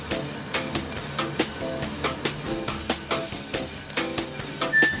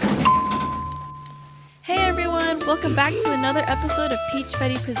welcome back to another episode of Peach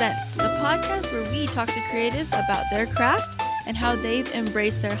Fetty Presents, the podcast where we talk to creatives about their craft and how they've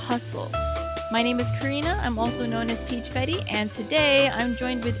embraced their hustle. My name is Karina, I'm also known as Peach Fetty, and today I'm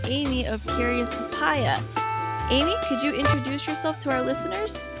joined with Amy of Curious Papaya. Amy, could you introduce yourself to our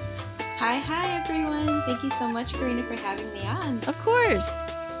listeners? Hi everyone. Thank you so much, Karina, for having me on. Of course.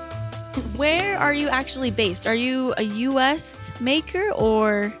 Where are you actually based? Are you a U.S. maker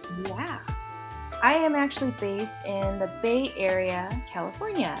or? Yeah. I am actually based in the Bay Area,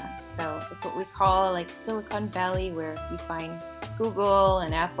 California. So it's what we call like Silicon Valley, where you find Google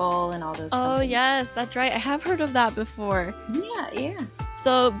and Apple and all those companies. Oh, yes, that's right. I have heard of that before. Yeah.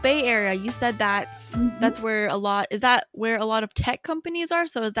 So Bay Area, you said that's where is that where a lot of tech companies are?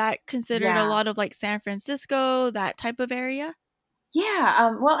 So is that considered a lot of like San Francisco, that type of area?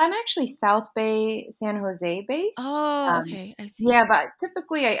 Yeah. Well, I'm actually South Bay, San Jose based. Oh, okay. I see. Yeah, but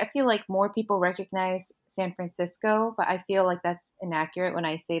typically I feel like more people recognize San Francisco, but I feel like that's inaccurate when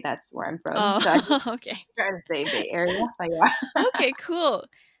I say that's where I'm from. Oh, so okay. I'm trying to say Bay Area, but yeah. Okay, cool.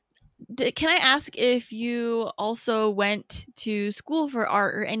 Can I ask if you also went to school for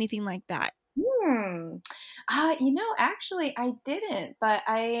art or anything like that? Actually, I didn't, but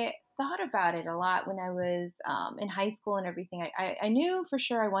I thought about it a lot when I was in high school and everything. I knew for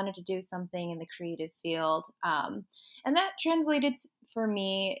sure I wanted to do something in the creative field, and that translated for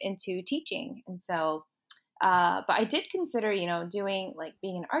me into teaching. And so, but I did consider, doing like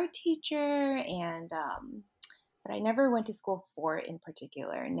being an art teacher, and but I never went to school for it in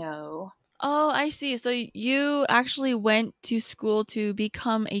particular. No. Oh, I see. So you actually went to school to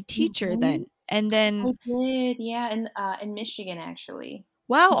become a teacher then, and then I did, yeah, in Michigan actually.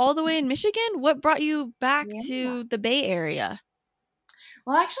 Wow, all the way in Michigan? What brought you back Yeah. to the Bay Area?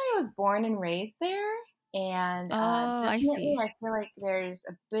 Well, actually, I was born and raised there, and I definitely, see. I feel like there's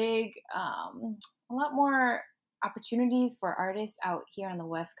a lot more opportunities for artists out here on the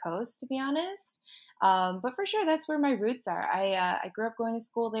West Coast, to be honest. But for sure, that's where my roots are. I grew up going to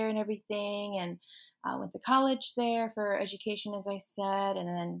school there and everything, and went to college there for education, as I said, and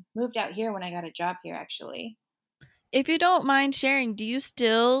then moved out here when I got a job here, actually. If you don't mind sharing, do you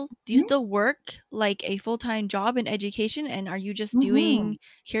still work like a full-time job in education, and are you just doing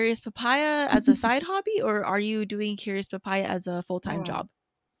Curious Papaya as a side hobby, or are you doing Curious Papaya as a full-time job?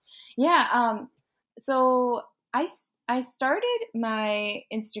 Yeah. So I started my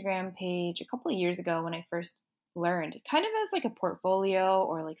Instagram page a couple of years ago when I first learned, kind of as like a portfolio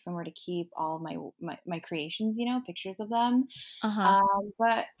or like somewhere to keep all of my creations, pictures of them.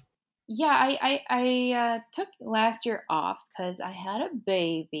 But yeah, I took last year off because I had a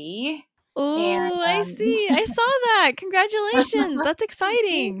baby. And Oh, I see. I saw that. Congratulations. That's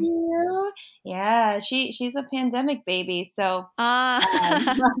exciting. Thank you. Yeah, she's a pandemic baby, so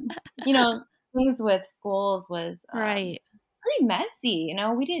things with schools was Right. pretty messy.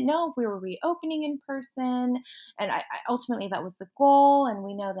 We didn't know if we were reopening in person, and I ultimately that was the goal. And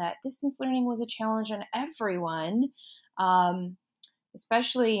we know that distance learning was a challenge on everyone.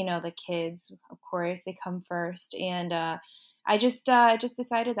 Especially the kids, of course, they come first. And I just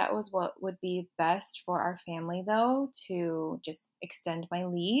decided that was what would be best for our family, though, to just extend my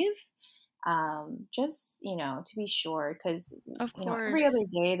leave, just to be sure, because Of course. every other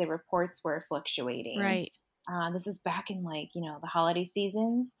day the reports were fluctuating. Right. This is back in like the holiday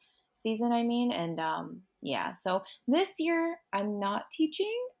season, and yeah, so this year I'm not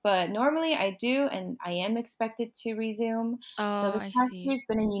teaching, but normally I do, and I am expected to resume. So this past year's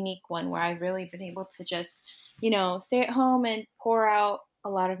been a unique one where I've really been able to just stay at home and pour out a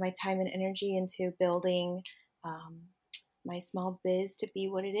lot of my time and energy into building my small biz to be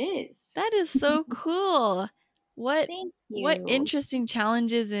what it is. That is so cool. What Thank you. What interesting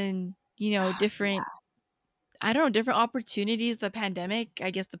challenges and different different opportunities the pandemic,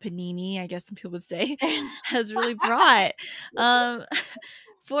 I guess the panini, I guess some people would say, has really brought.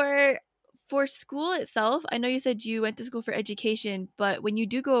 For school itself, I know you said you went to school for education, but when you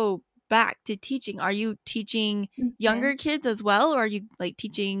do go back to teaching, are you teaching younger kids as well, or are you like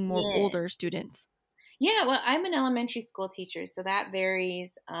teaching more older students? Yeah, well, I'm an elementary school teacher, so that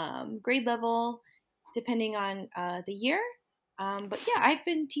varies grade level depending on the year. But yeah, I've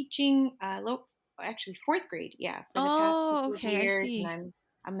been teaching actually fourth grade, for the past couple of years, I see. and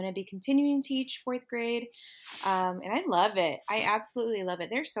I'm going to be continuing to teach fourth grade, and I love it. I absolutely love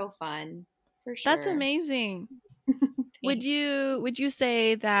it. They're so fun, for sure. That's amazing. Would you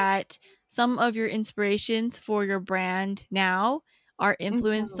say that some of your inspirations for your brand now are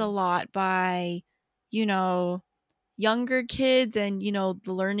influenced a lot by, younger kids and, the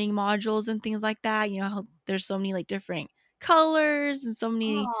learning modules and things like that? How there's so many like different colors and so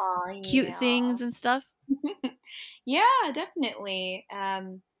many cute things and stuff? Yeah, definitely.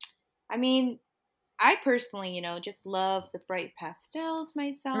 I mean, I personally, just love the bright pastels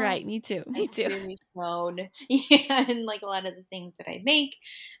myself. Right, me too. I've Me too. really shown, yeah, in like a lot of the things that I make.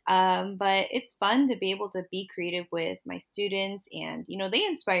 But it's fun to be able to be creative with my students, and they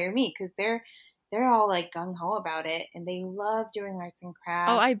inspire me because they're all like gung ho about it, and they love doing arts and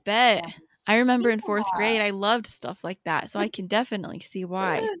Oh, I crafts. bet. I remember in Yeah. 4th grade, I loved stuff like that, so I can definitely see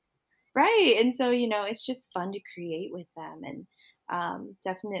why. Right. And so, it's just fun to create with them. And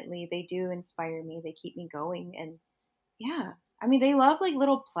definitely they do inspire me. They keep me going. And yeah, I mean, they love like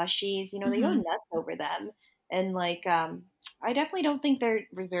little plushies, they go Mhm. nuts over them. And like, I definitely don't think they're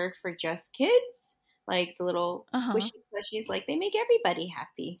reserved for just kids. Like the little Uh-huh. squishy plushies, like they make everybody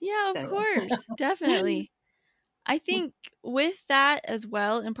happy. Yeah, of So, course. Definitely. I think with that as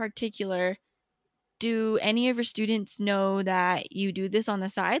well in particular, do any of your students know that you do this on the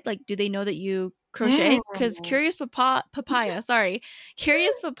side? Like, do they know that you crochet? Because mm. Papaya, sorry,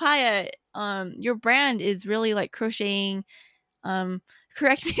 Curious Papaya, your brand is really like crocheting. Um,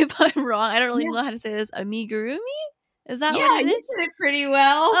 Correct me if I'm wrong. I don't really Yeah. know how to say this. Amigurumi? Is that what Yeah, it you is? said it pretty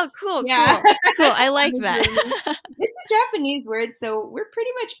well. Oh, cool, Yeah. cool, cool. I like that. Amigurumi. It's a Japanese word, so we're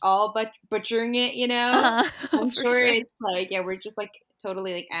pretty much all butchering it. Uh-huh. I'm For sure sure. it's like, yeah, we're just like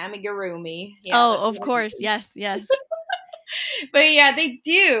totally like amigurumi. Yeah, Oh, that's of what course. it is. Yes, yes. But yeah, they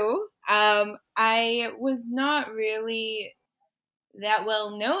do. I was not really that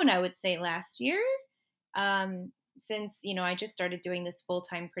well known, I would say, last year. Since, I just started doing this full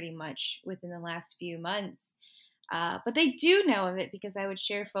time pretty much within the last few months. But they do know of it because I would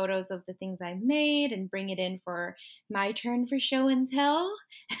share photos of the things I made and bring it in for my turn for show and tell.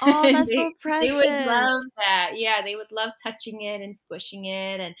 Oh, And that's so they would love precious. that. Yeah, they would love touching it and squishing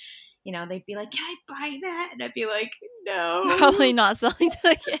it. And, they'd be like, "Can I buy that?" And I'd be like, "No." Probably not selling to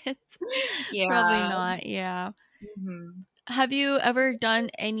the kids. Probably Yeah. not, yeah. Hmm. Have you ever done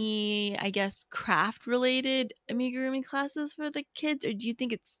any, I guess, craft related amigurumi classes for the kids, or do you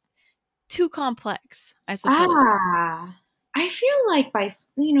think it's too complex, I suppose? I feel like by,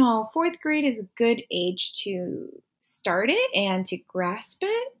 fourth grade is a good age to start it and to grasp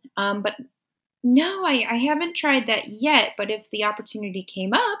it. But no, I haven't tried that yet. But if the opportunity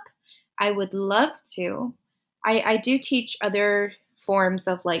came up, I would love to. I do teach other forms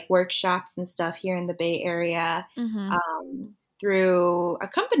of like workshops and stuff here in the Bay Area Mhm. through a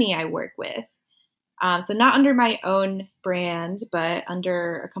company I work with. So not under my own brand, but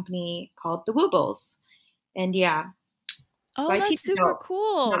under a company called the Woobles. And yeah, so Oh, I that's teach super adults,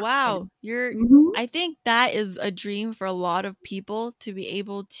 cool. not Wow. kids. Mhm. I think that is a dream for a lot of people to be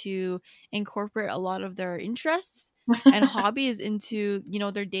able to incorporate a lot of their interests and hobbies into,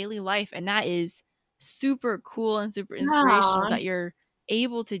 their daily life. And that is super cool and super inspirational Aw. that you're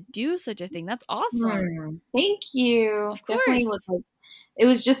able to do such a thing. That's awesome. Thank you. Of Definitely was course. like it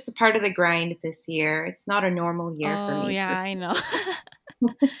was just a part of the grind this year. It's not a normal year for Oh, me yeah, for I know.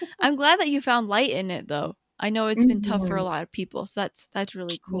 sure. I'm glad that you found light in it though. I know it's been tough for a Mhm. lot of people, so that's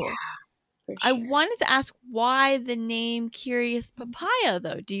really Yeah, cool. for I sure. wanted to ask why the name Curious Papaya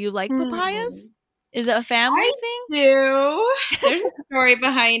though. Do you like Hmm. papayas? Is it a family I thing? do. There's a story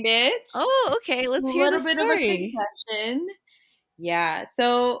behind it. Oh, okay. A Let's hear the little bit of a story. confession. Yeah.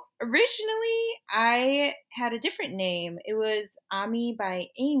 So originally, I had a different name. It was Ami by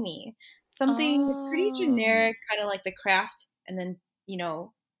Amy. Something pretty Oh, generic, kind of like the craft, and then, you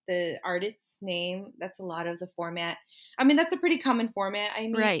know, the artist's name. That's a lot of the format. I mean, that's a pretty common format,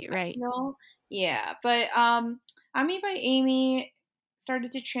 right, I right. feel. Yeah. But Ami by Amy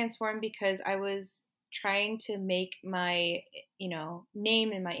started to transform because I was trying to make my,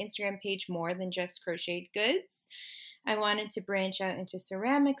 name in my Instagram page more than just crocheted goods. I wanted to branch out into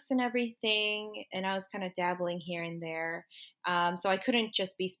ceramics and everything, and I was kind of dabbling here and there. So I couldn't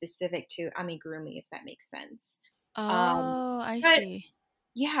just be specific to amigurumi, if that makes sense. Um, Oh, I but see.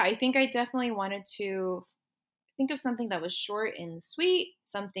 yeah, I think I definitely wanted to think of something that was short and sweet,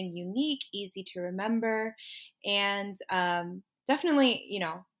 something unique, easy to remember, and definitely,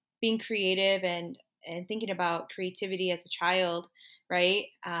 being creative and thinking about creativity as a child, right?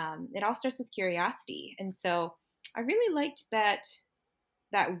 It all starts with curiosity, and so I really liked that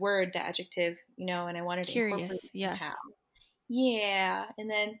word, the adjective, and I wanted to incorporate Curious. it somehow. Yes. Yeah, and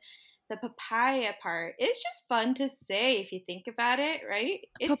then the papaya part. It's just fun to say if you think about it, right?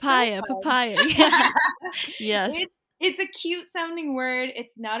 It's so Papaya, fun. papaya. Yeah. Yes. It's a cute sounding word.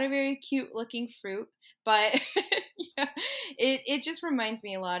 It's not a very cute looking fruit, but yeah, it just reminds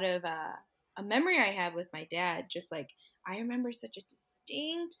me a lot of a memory I have with my dad. Just like I remember such a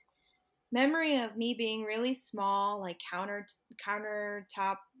distinct memory of me being really small, like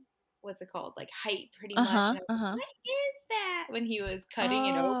countertop what's it called? Like height pretty much. Uh-huh. And I was like, Uh-huh. what is that? When he was cutting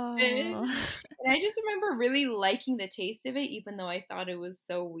it open. Oh. And I just remember really liking the taste of it, even though I thought it was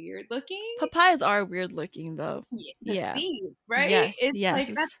so weird looking. Papayas are weird looking though. Yeah, the Yeah. seeds, right? Yes. It's Yes. like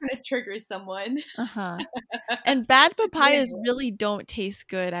that's gonna trigger someone. Uh-huh. And bad Yeah. papayas really don't taste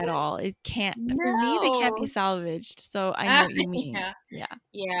good at all. It can't, for me, they can't be No. salvaged. So I know what you mean. Yeah. Yeah.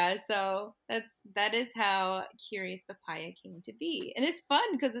 Yeah, so that is how Curious Papaya came to be. And it's fun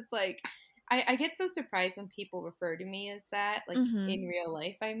because it's like I get so surprised when people refer to me as that, like Mm-hmm. in real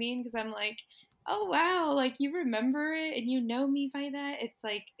life, I mean, because I'm like, oh wow, like you remember it and you know me by that. It's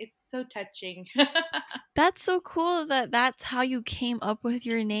like it's so touching. That's so cool that that's how you came up with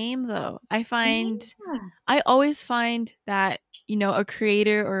your name, though. Yeah. I always find that, a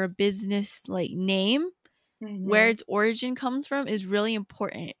creator or a business like name, where Hmm. its origin comes from is really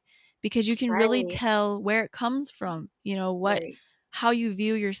important because you can really Right. tell where it comes from, Right. how you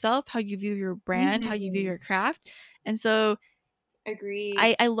view yourself, how you view your brand, how you view Hmm. your craft. And so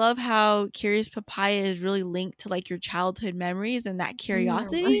Agreed. I love how Curious Papaya is really linked to like your childhood memories and that Mm.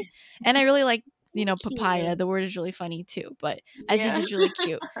 curiosity. And I really like, Thank papaya. you. The word is really funny too, but I think Yeah. it's really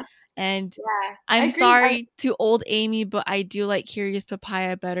cute. And Yeah. I I'm agree. sorry to old Amy, but I do like Curious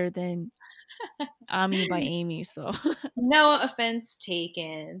Papaya better than Ami by Amy. So, No offense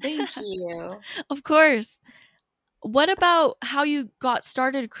taken. Thank you. of course. What about how you got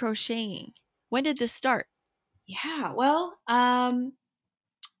started crocheting? When did this start? Yeah, well,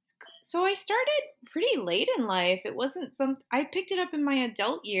 so I started pretty late in life. It wasn't some I picked it up in my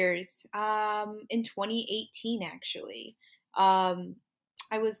adult years, in 2018 actually. Um,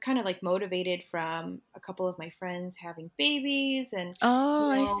 I was kind of like motivated from a couple of my friends having babies and Oh,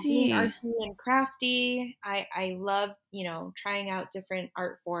 I being see. artsy and crafty. I love, trying out different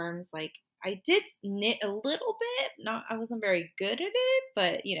art forms. Like I did knit a little bit. Not I wasn't very good at it,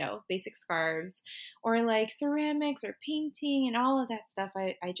 but basic scarves or like ceramics or painting and all of that stuff.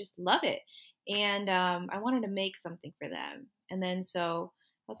 I just love it. And I wanted to make something for them. And then so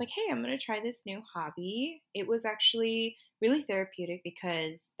I was like, hey, I'm going to try this new hobby. It was actually really therapeutic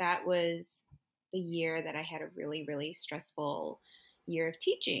because that was the year that I had a really, really stressful year of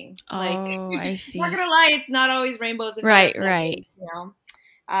teaching. Like, Oh, I not see. gonna lie, it's not always rainbows and Right, butterflies, right. you know.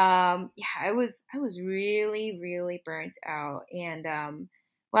 Yeah, I was really, really burnt out, and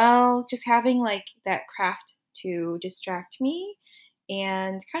well, just having like that craft to distract me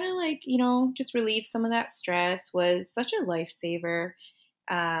and kind of like just relieve some of that stress was such a lifesaver.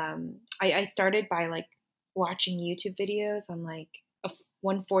 I started by like watching YouTube videos on like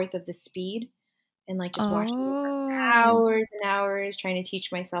 1/4 of the speed and like just watching it for Oh. hours and hours, trying to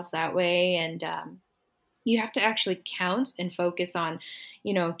teach myself that way. And you have to actually count and focus on,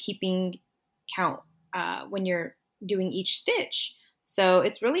 keeping count when you're doing each stitch. So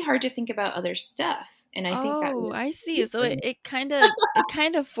it's really hard to think about other stuff. And I think that Oh, was I see. So it, different. it kind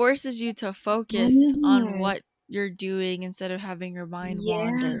of forces you to focus on Mhm. what you're doing instead of having your mind Yeah.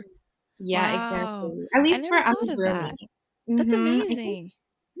 wander. Yeah, Wow. exactly. At I least for never thought of amigurumi. that. That's I think amazing.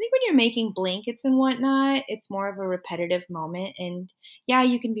 I think when you're making blankets and whatnot, it's more of a repetitive moment. And yeah,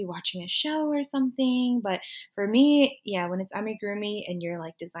 you can be watching a show or something. But for me, yeah, when it's amigurumi and you're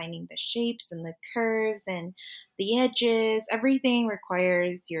like designing the shapes and the curves and the edges, everything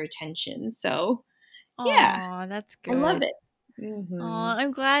requires your attention. So yeah, Oh, that's I love good. it. Oh, Hmm.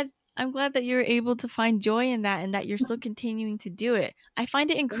 I'm glad that you're able to find joy in that and that you're still continuing to do it. I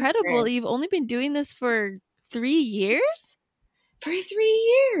find it incredible that you've only been doing this for 3 years. For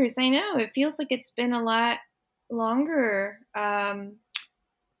 3 years, I know. It feels like it's been a lot longer.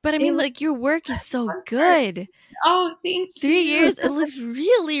 But I It mean, was like, your work is a so fun part. good. Oh, thank 3 years, you. it looks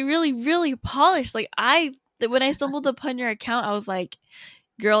really, really, really polished. Like, when I stumbled upon your account, I was like,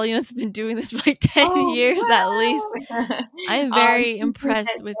 girl, you must have been doing this for like 10 Oh, years at least. wow. I'm Oh, I very appreciate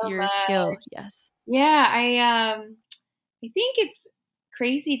that impressed with so your skill. much. Yes. Yeah, I think it's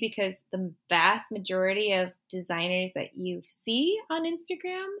crazy because the vast majority of designers that you see on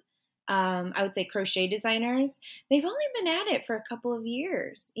Instagram, I would say crochet designers, they've only been at it for a couple of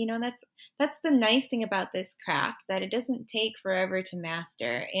years. That's the nice thing about this craft that it doesn't take forever to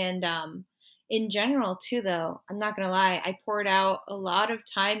master. And in general, too, though, I'm not gonna lie, I poured out a lot of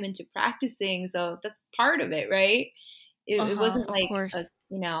time into practicing, so that's part of it, right? It Uh-huh, wasn't of like a course.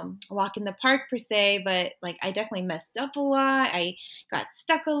 walk in the park per se, but like I definitely messed up a lot. I got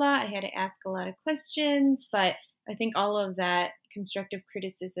stuck a lot. I had to ask a lot of questions, but I think all of that constructive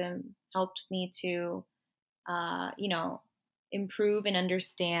criticism helped me to, uh, you know, improve and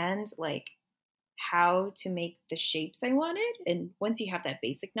understand like how to make the shapes I wanted. And once you have that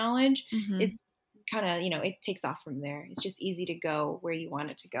basic knowledge, Mhm. it's kind of, it takes off from there. It's just easy to go where you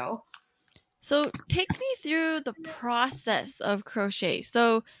want it to go. So take me through the process of crochet.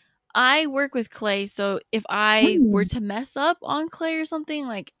 So I work with clay. So if I were to mess up on clay or something,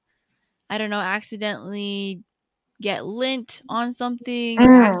 like, I don't know, accidentally get lint on something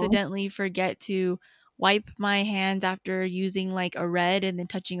or accidentally forget to wipe my hands after using like a red and then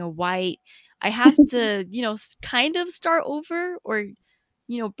touching a white, I have to, kind of start over or,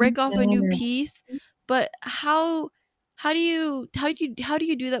 break off a new piece. But how do you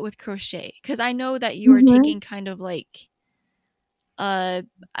do that with crochet? Because I know that you are taking kind of like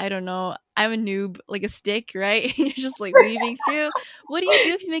I don't know, I'm a noob, like a stick, right? You're just like weaving through. What do you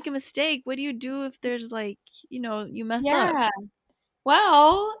do if you make a mistake? What do you do if there's like, you mess up? Yeah.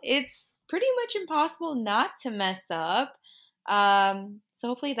 Well, it's pretty much impossible not to mess up. So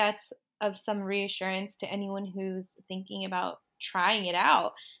hopefully that's of some reassurance to anyone who's thinking about trying it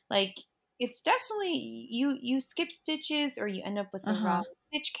out. Like, it's definitely you skip stitches or you end up with the Uh-huh. wrong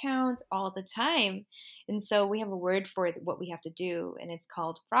stitch count all the time. And so we have a word for what we have to do, and it's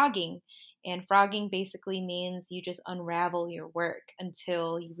called frogging. And frogging basically means you just unravel your work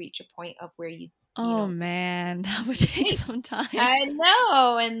until you reach a point of where you Oh know man, that would take some time. I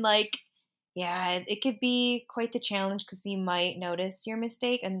know. And like, yeah, it could be quite the challenge because you might notice your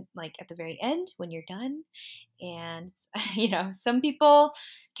mistake and like at the very end when you're done. And, some people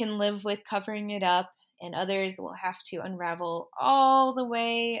can live with covering it up, and others will have to unravel all the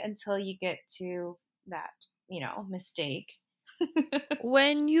way until you get to that, mistake.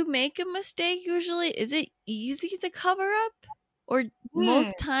 When you make a mistake, usually, is it easy to cover up? Or Hmm.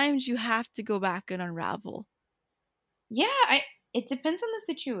 most times you have to go back and unravel? Yeah, it depends on the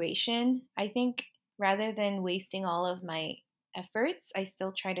situation. I think rather than wasting all of my efforts, I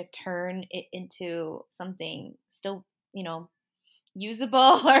still try to turn it into something still, usable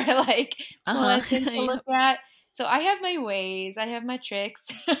or like Uh-huh. pleasant to look Yep. at. So I have my ways, I have my tricks.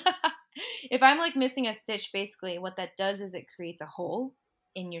 If I'm like missing a stitch, basically what that does is it creates a hole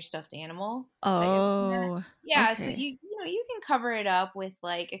in your stuffed animal that you're looking at. Oh, Yeah, so okay. you can cover it up with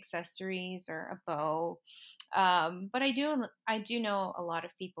like accessories or a bow. But I do know a lot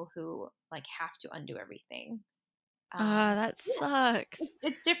of people who like have to undo everything. Ah, that Yeah, sucks.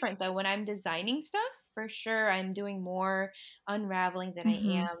 it's different though. When I'm designing stuff, for sure, I'm doing more unraveling than I Mhm.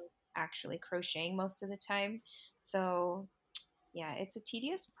 am actually crocheting most of the time. So yeah, it's a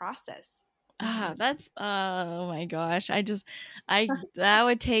tedious process. Ah, Hmm. that's oh my gosh.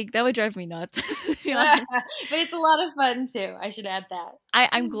 That would drive me nuts, to be honest. But it's a lot of fun too. I should add that.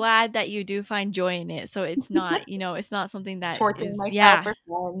 I'm glad that you do find joy in it. So it's not, it's not something that Torturing is, myself yeah, for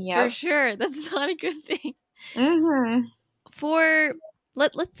fun. for Yep. sure. That's not a good thing. Hmm. For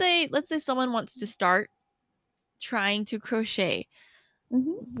let's say someone wants to start trying to crochet.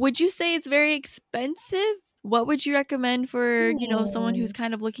 Hmm. Would you say it's very expensive? What would you recommend for, someone who's Hmm.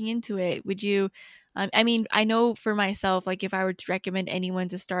 kind of looking into it? Would you I mean, I know for myself, like if I were to recommend anyone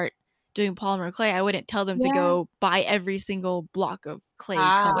to start doing polymer clay, I wouldn't tell them to Yeah. go buy every single block of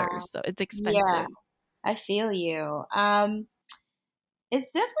clay Ah, colors. So it's yeah. expensive. I feel you.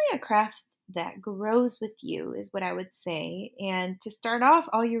 It's definitely a craft that grows with you, is what I would say. And to start off,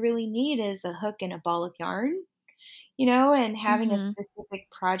 all you really need is a hook and a ball of yarn, and having a Mhm. specific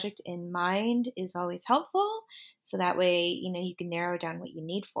project in mind is always helpful. So that way, you can narrow down what you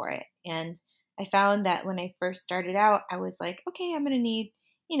need for it. And I found that when I first started out, I was like, okay, I'm going to need,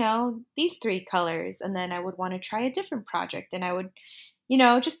 these three colors. And then I would want to try a different project. And I would,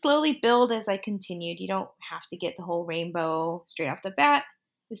 just slowly build as I continued. You don't have to get the whole rainbow straight off the bat,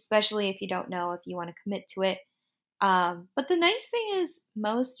 especially if you don't know if you want to commit to it. But the nice thing is,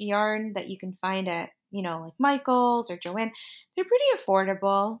 most yarn that you can find at, like Michael's or Joanne, they're pretty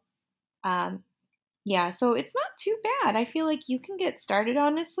affordable. Um, yeah, so it's not too bad. I feel like you can get started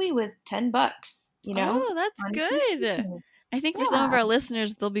honestly with $10, Oh, that's honestly good. speaking. I think for some of Yeah, our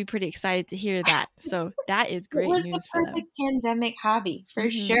listeners, they'll be pretty excited to hear that. So that is it great was the news for them. perfect pandemic hobby for Mhm.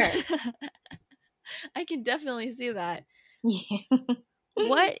 sure. I can definitely see that. Yeah.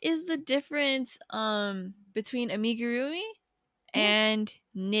 What is the difference between amigurumi and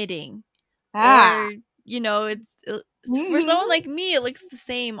knitting? Ah, Or, it's for someone hmm, like me, it looks the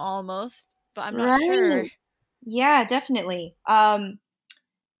same almost, but I'm not right. sure. Yeah, definitely.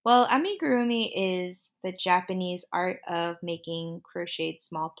 Well, amigurumi is the Japanese art of making crocheted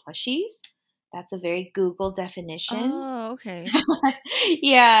small plushies. That's a very Google definition. Oh, okay.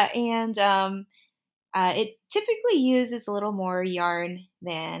 Yeah, and it typically uses a little more yarn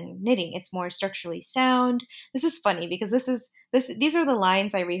than knitting. It's more structurally sound. This is funny because these are the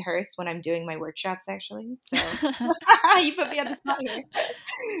lines I rehearse when I'm doing my workshops. Actually, so you put me on the spot here,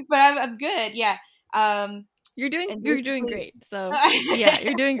 but I'm good. Yeah. Um, and You're doing basically, great. So yeah,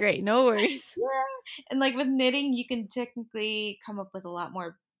 you're doing great. No worries. yeah. And like with knitting, you can technically come up with a lot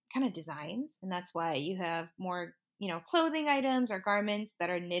more kind of designs, and that's why you have more, clothing items or garments that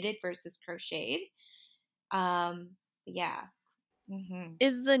are knitted versus crocheted. Um, yeah. hmm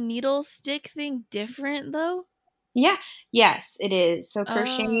Is the needle stick thing different though? Yeah. Yes, it is. So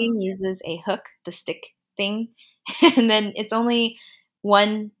Oh. crocheting uses a hook, the stick thing, and then it's only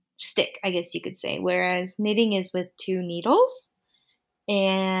one stick, I guess you could say, whereas knitting is with two needles.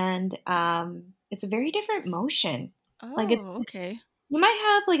 And it's a very different motion. Like Oh, okay. you might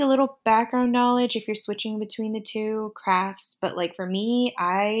have like a little background knowledge if you're switching between the two crafts, but like for me,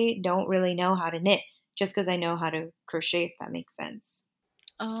 I don't really know how to knit just because I know how to crochet, if that makes sense.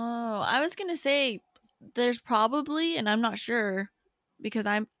 Oh, I was gonna say there's probably, and I'm not sure because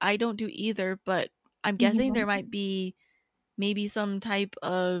I don't do either, but I'm guessing there hmm might be maybe some type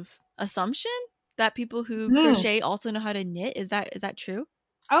of assumption that people who Mm. crochet also know how to knit. Is that true?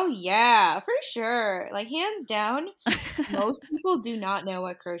 Oh yeah, for sure. Like hands down, most people do not know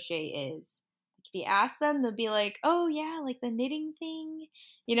what crochet is. If you ask them, they'll be like, "Oh yeah, like the knitting thing."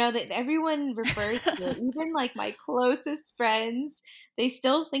 That everyone refers to it. Even like my closest friends, they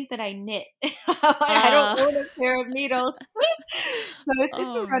still think that I knit. I don't uh own a pair of needles. So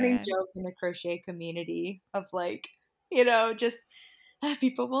it's a oh running man. joke in the crochet community of like, just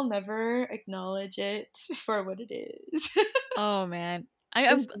people will never acknowledge it for what it is. Oh man.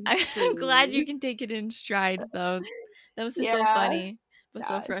 I'm glad you Exactly. can take it in stride though. That was just so Yeah. funny, but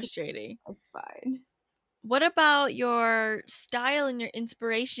so Yeah, frustrating. it's fine. What about your style and your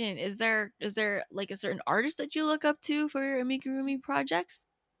inspiration? Is there like a certain artist that you look up to for your amigurumi projects?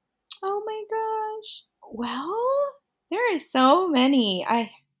 Oh my gosh. Well, there are so many.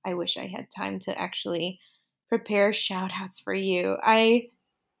 I wish I had time to actually prepare shout outs for you. I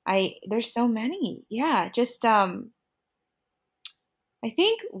there's so many. Yeah, just I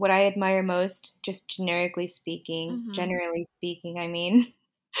think what I admire most, just Mhm. generally speaking, I mean,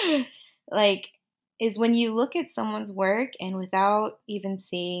 like, is when you look at someone's work and without even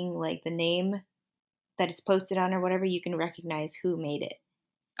seeing like the name that it's posted on or whatever, you can recognize who made it.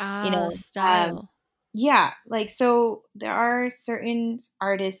 You Ah, the know, style. yeah, like so there are certain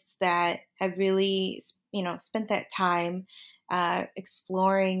artists that have really, spent that time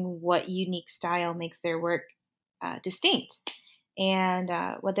exploring what unique style makes their work distinct. And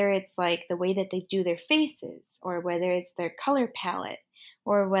whether it's like the way that they do their faces, or whether it's their color palette,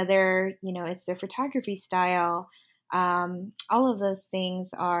 or whether, it's their photography style, all of those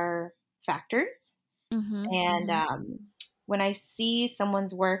things are factors. Mhm. And Mhm. when I see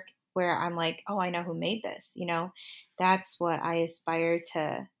someone's work where I'm like, oh, I know who made this, that's what I aspire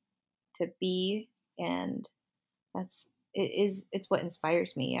to be, and it's what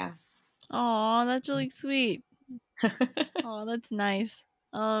inspires me. Yeah. Aw, that's really sweet. Oh, that's nice.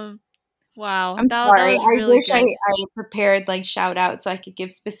 Um, wow. I'm That sorry. was I really wish good. I prepared like shout out so I could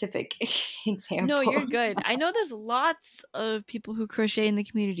give specific No, you're examples. good. I know there's lots of people who crochet in the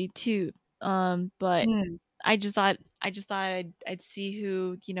community too. But Mm. I just thought I'd see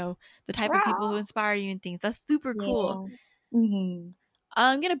who, the type of people who Wow. inspire you and things. That's super cool. Yeah. hmm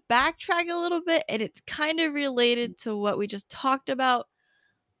I'm gonna backtrack a little bit, and it's kind of related to what we just talked about.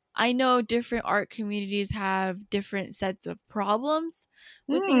 I know different art communities have different sets of problems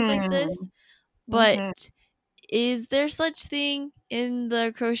with things like this, Mm. but hmm is there such thing in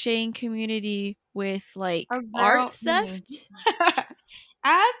the crocheting community with like Oh, art girl. theft?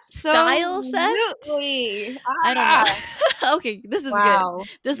 Style theft? Absolutely. I don't know. Ah. Okay, this is good. Wow.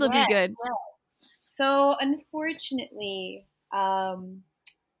 This will be Yes. good. Yes. So unfortunately,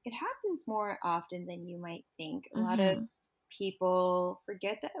 it happens more often than you might think. A lot of Mhm. people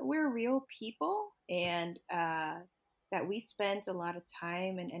forget that we're real people, and that we spent a lot of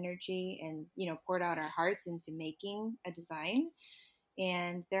time and energy and poured out our hearts into making a design.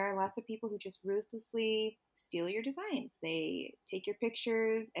 And there are lots of people who just ruthlessly steal your designs. They take your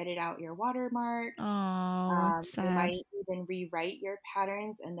pictures, edit out your watermarks. Oh, it's They sad. might even rewrite your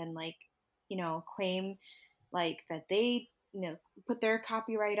patterns and then, like, claim like that they, put their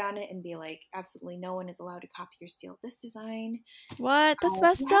copyright on it and be like, absolutely no one is allowed to copy or steal this design. What? That's It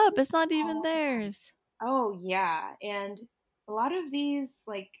messed up. happens It's not even all the time. theirs. Oh, yeah. And a lot of these,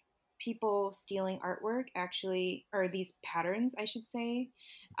 like, people stealing artwork actually, or these patterns, I should say,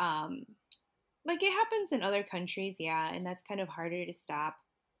 um, like, it happens in other countries, yeah, and that's kind of harder to stop.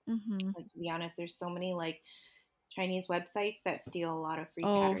 Mhm. Like, to be honest, there's so many, like, Chinese websites that steal a lot of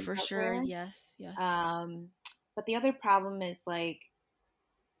free Oh, patterns for out sure. there. Yes, yes. Um, but the other problem is, like,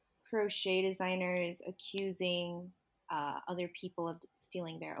 crochet designers accusing other people of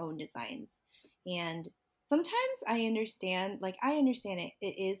stealing their own designs. And sometimes I understand, like, I understand it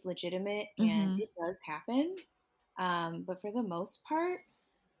is legitimate and Mm-hmm. it does happen. But for the most part,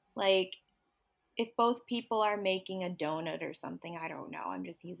 like, if both people are making a donut or something, I don't know, I'm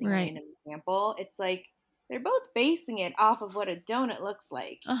just using a Right. random example. It's like they're both basing it off of what a donut looks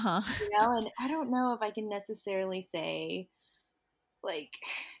like, Uh-huh. And I don't know if I can necessarily say, like,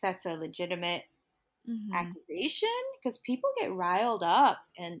 that's a legitimate Mm-hmm. accusation because people get riled up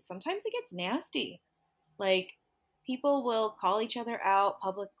and sometimes it gets nasty. Like, people will call each other out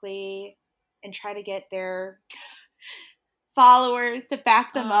publicly and try to get their followers to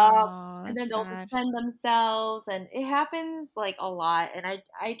back them up, Oh, and that's then they'll sad. defend themselves, and it happens like a lot. And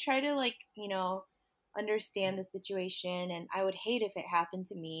I try to, like, understand the situation, and I would hate if it happened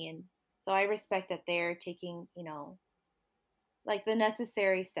to me. And so I respect that they're taking, like, the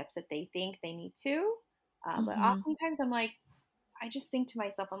necessary steps that they think they need to. But Mm-hmm. oftentimes I'm like, I just think to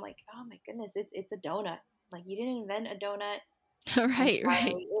myself, I'm like, oh my goodness, it's a donut. Like, you didn't invent a donut. I'm Right,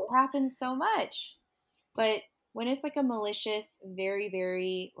 right. sorry. It happens so much. But when it's like a malicious, very,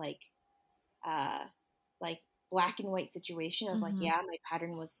 very uh like black and white situation of, like, Mm-hmm. yeah, my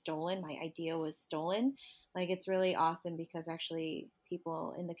pattern was stolen, my idea was stolen, like, it's really awesome because actually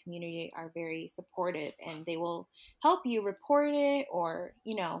people in the community are very supportive and they will help you report it, or,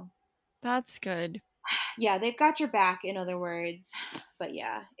 That's good. yeah, they've got your back, in other words. But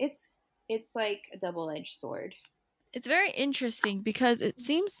yeah, it's like a double-edged sword. It's very interesting because it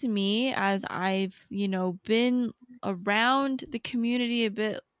seems to me as I've, been around the community a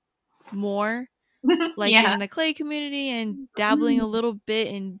bit more, like Yeah. in the clay community and dabbling a little bit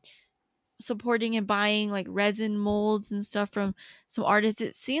in supporting and buying like resin molds and stuff from some artists.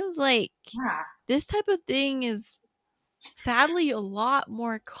 It seems like Yeah. this type of thing is sadly a lot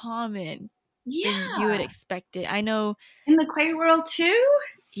more common than you would Yeah. expect it. I know, In the clay world too?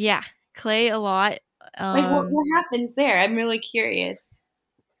 yeah, clay a lot. Like, what Um, what happens there? I'm really curious.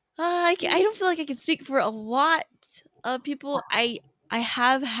 I don't feel like I can speak for a lot of people. I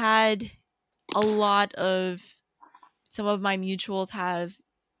have had a lot of some of my mutuals have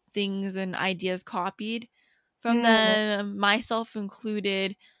things and ideas copied from Mm, them, myself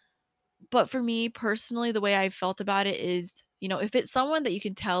included. But for me personally, the way I felt about it is, if it's someone that you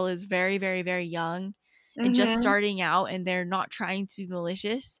can tell is very, very, very young and just mhm. starting out and they're not trying to be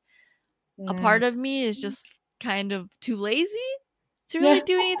malicious, a Mm. part of me is just kind of too lazy to Yeah, really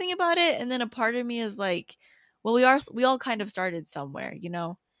do anything about it. And then a part of me is like, well, we all kind of started somewhere, you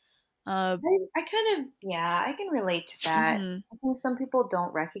know? Uh, I kind of, yeah, I can relate to that. mhm, I think some people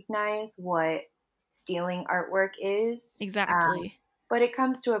don't recognize what stealing artwork is, exactly. but it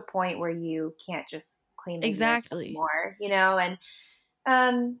comes to a point where you can't just claim ignorance Exactly. anymore, and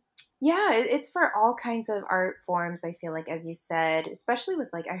Um, yeah, it's for all kinds of art forms. I feel like, as you said, especially with,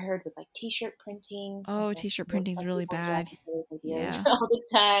 like, I heard with, like, t-shirt printing. Like, Oh, t-shirt printing's some really people jack bad. each other's ideas Yeah. all the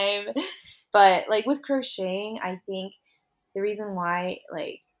time. But, like, with crocheting, I think the reason why,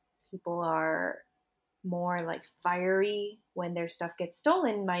 like, people are more, like, fiery when their stuff gets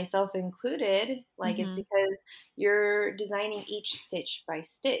stolen, myself included, like, it's Mhm. because you're designing each stitch by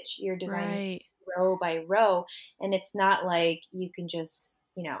stitch. You're designing Right. row by row, and it's not like you can just,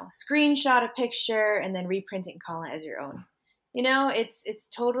 screenshot a picture and then reprint it and call it as your own. It's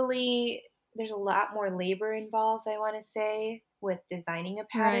totally, there's a lot more labor involved, I want to say, with designing a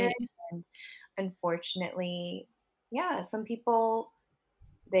pattern. Right. And unfortunately, yeah, some people,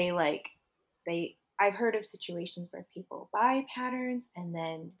 they like they I've heard of situations where people buy patterns and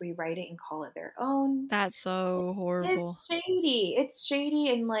then rewrite it and call it their own. That's so horrible. It's shady,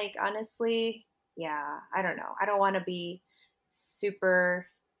 and, like, honestly, yeah, I don't know. I don't want to be super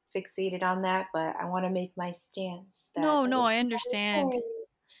fixated on that, but I want to make my stance that No, that no, is I not understand.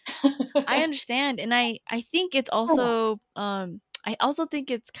 I okay. understand, and I think it's also I also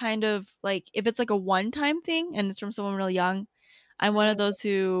think it's kind of like if it's like a one-time thing and it's from someone really young, I'm one of Mm, those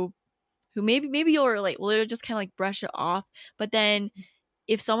who maybe you'll relate. Well, you'll just kind of like brush it off, but then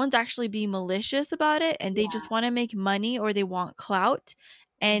if someone's actually being malicious about it and they just yeah. want to make money or they want clout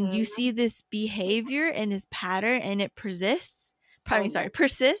and you Hmm. see this behavior and this pattern and it persists, Oh probably no. sorry,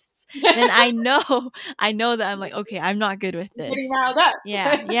 persists, then I know I know that I'm like, okay, I'm not good with I'm getting this. riled up.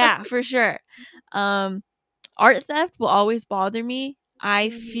 Yeah, yeah, for sure. Um art theft will always bother me. I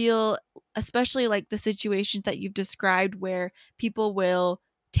Mhm. feel especially like the situations that you've described where people will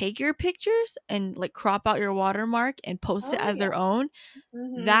take your pictures and like crop out your watermark and post it Oh as their yeah. own.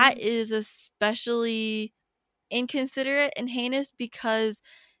 That Hmm. is especially inconsiderate and heinous because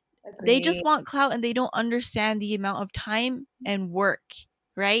they just Agreed. want clout and they don't understand the amount of time and work,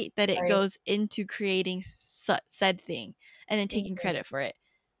 right, that it Right. goes into creating said thing and then taking Mhm. credit for it.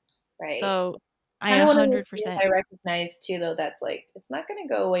 Right. So I Kind of one of those things 100%. I recognize too, though. That's like it's not going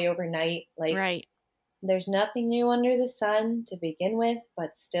to go away overnight. Like Right. there's nothing new under the sun to begin with,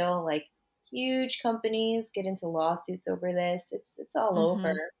 but still, like huge companies get into lawsuits over this. It's all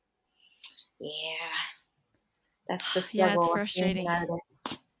over. Mm-hmm. Yeah, that's the Yeah, it's struggle of being an frustrating.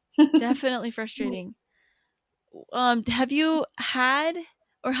 artist. Definitely frustrating. Have you had,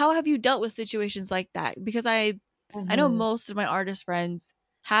 or how have you dealt with situations like that? Because I know Hmm. most of my artist friends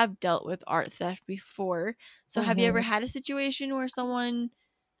have dealt with art theft before. So have you ever Hmm. had a situation where someone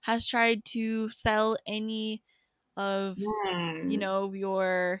has tried to sell any of, Hmm.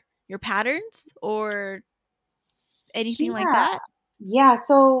 your patterns or anything like Yeah. that? Yeah.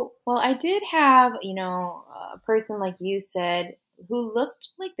 So, well, I did have, a person like you said who looked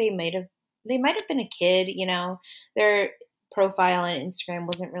like they might have been a kid, their profile on Instagram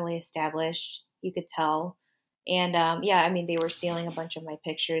wasn't really established. You could tell. And yeah, I mean, they were stealing a bunch of my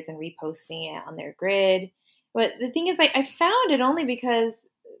pictures and reposting it on their grid. But the thing is, I found it only because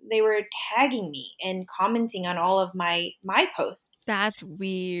they were tagging me and commenting on all of my posts. That's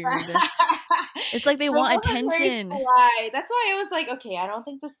weird. It's like they So it want wasn't very attention. sly. That's why I was like, okay, I don't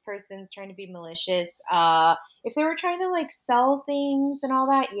think this person's trying to be malicious. If they were trying to like sell things and all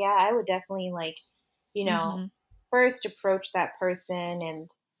that, yeah, I would definitely like, you know, Mm-hmm. first approach that person and,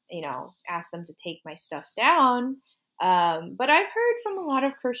 ask them to take my stuff down. But I've heard from a lot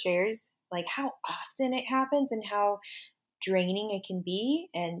of crocheters like how often it happens and how draining it can be,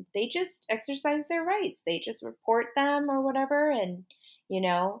 and they just exercise their rights. They just report them or whatever, and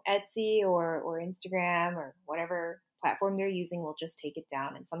Etsy or Instagram or whatever platform they're using will just take it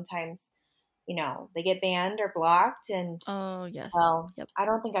down. And sometimes they get banned or blocked. And Oh, yes. well, Yep. I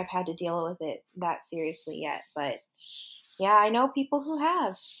don't think I've had to deal with it that seriously yet, but yeah, I know people who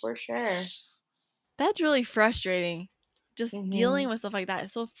have, for sure. That's really frustrating. Just dealing Hmm. with stuff like that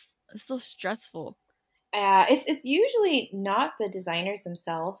is so stressful. It's usually not the designers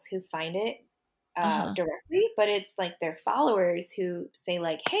themselves who find it Uh-huh. directly, but it's like their followers who say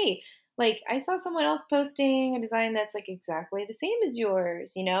like, "Hey, like I saw someone else posting a design that's like exactly the same as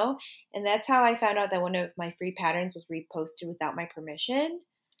yours," and that's how I found out that one of my free patterns was reposted without my permission.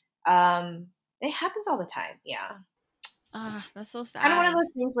 Um, it happens all the time. Yeah, Ah, that's so kind of one of sad.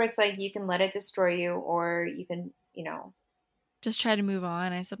 those things where it's like you can let it destroy you, or you can, Just try to move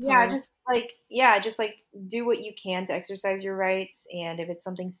on, I yeah, suppose. just like do what you can to exercise your rights. And if it's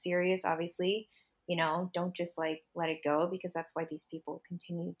something serious, obviously, don't just like let it go, because that's why these people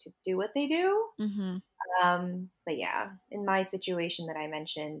continue to do what they do. Mm-hmm. But yeah, in my situation that I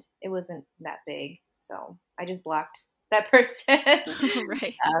mentioned, it wasn't that big, so I just blocked that person.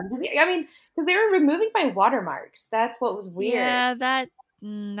 Right. I mean, because they were removing my watermarks. That's what was weird. Yeah,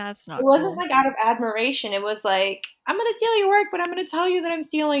 that's It not wasn't cool. like out of admiration. It was like, I'm gonna steal your work, but I'm gonna tell you that I'm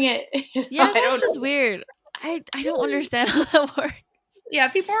stealing it. So Yeah, I that's don't just know. weird. I don't understand how that works. Yeah,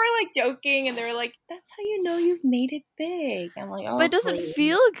 people were like joking, and they were like, "That's how you know you've made it big." I'm like, But "Oh, it doesn't please,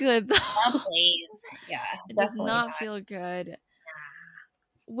 feel good oh, though. please." Yeah, It does definitely not not. feel good.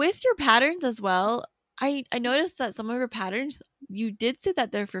 With your patterns as well, I noticed that some of your patterns you did say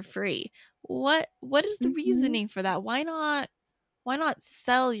that they're for free. What is the Hmm. reasoning for that? Why not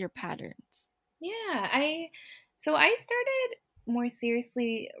sell your patterns? Yeah, I started more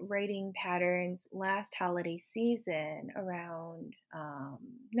seriously writing patterns last holiday season around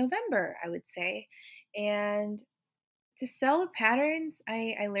November, I would say, and to sell the patterns,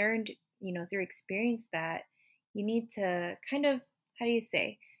 I learned, through experience that you need to kind of, how do you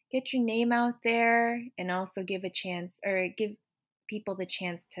say, get your name out there and also give a chance or give people the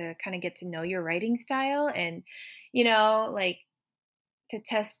chance to kind of get to know your writing style and, like to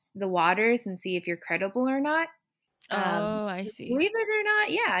test the waters and see if you're credible or not. Oh, I see. Believe it or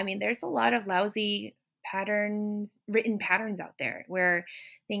not, yeah, I mean, there's a lot of lousy written patterns out there where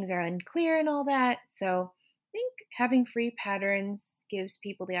things are unclear and all that. So I think having free patterns gives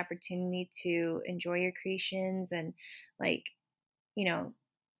people the opportunity to enjoy your creations and, like, you know,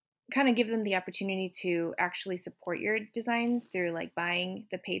 kind of give them the opportunity to actually support your designs through like buying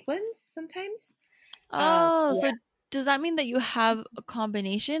the paid ones sometimes. Oh, Yeah. so does that mean that you have a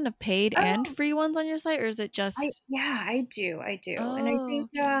combination of paid and Oh, free ones on your site, or is it I just yeah, I do, I do, and I Oh, think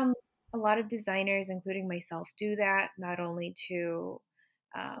okay. a lot of designers, including myself, do that not only to.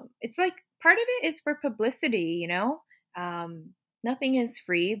 It's like part of it is for publicity, Um, nothing is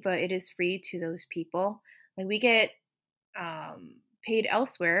free, but it is free to those people. Like we get paid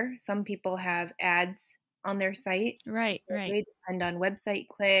elsewhere. Some people have ads on their sites, Right, so right. they depend on website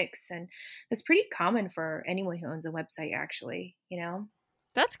clicks, and that's pretty common for anyone who owns a website, actually.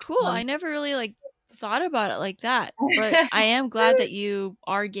 That's cool. Um, I never really thought about it like that, but I am glad that you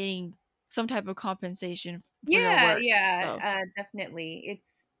are getting some type of compensation for your Yeah, work. So definitely.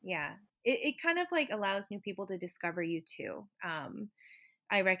 It kind of like allows new people to discover you too.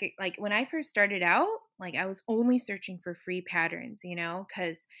 Like when I first started out, like I was only searching for free patterns,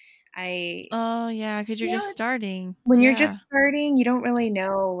 because I, oh yeah, because you're you just know, starting. when you're just Yeah. starting, you don't really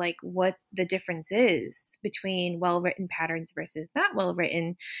know like what the difference is between well-written patterns versus not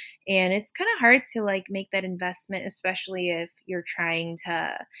well-written. And it's kind of hard to like make that investment, especially if you're trying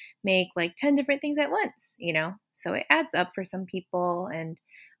to make like 10 different things at once. So it adds up for some people. And,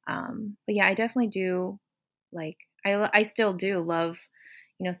 but yeah, I definitely do like, I still do love,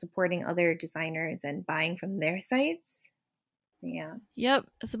 supporting other designers and buying from their sites. Yeah. Yep,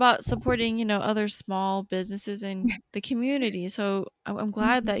 it's about supporting, other small businesses in the community. So I'm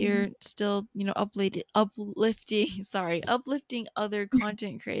glad that Mhm. you're still, uplifting, sorry, uplifting other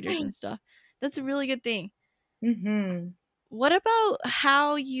content creators and stuff. That's a really good thing. Mhm. What about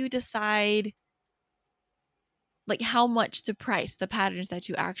how you decide like how much to price the patterns that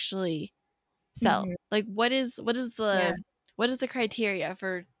you actually sell? Mhm. Like Yeah, what is the criteria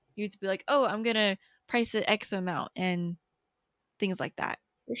for you to be like, "Oh, I'm going to price it X amount," and things like that?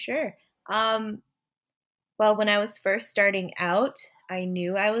 for sure. Um, well, when I was first starting out, I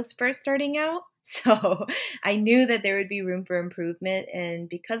knew I was first starting out. So I knew that there would be room for improvement. And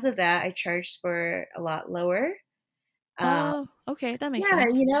because of that, I charged for a lot lower. Uh, Oh, okay, that makes yeah,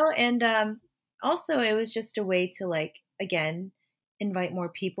 sense. and also it was just a way to like, again, invite more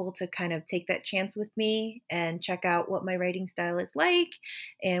people to kind of take that chance with me and check out what my writing style is like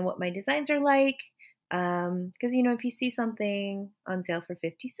and what my designs are like. Because if you see something on sale for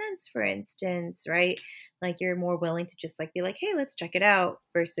 50 cents, for instance, right, like you're more willing to just like be like, hey, let's check it out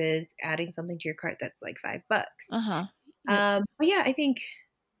versus adding something to your cart that's like $5. Uh-huh. Yep. But yeah, I think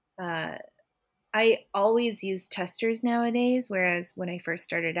uh, I always use testers nowadays, whereas when I first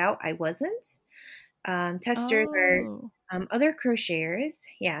started out, I wasn't. Testers are Oh. other crocheters,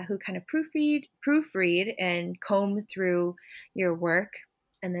 yeah, who kind of proofread, and comb through your work,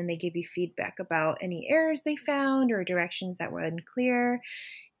 and then they give you feedback about any errors they found or directions that were unclear,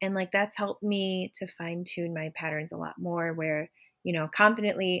 and like that's helped me to fine tune my patterns a lot more. Where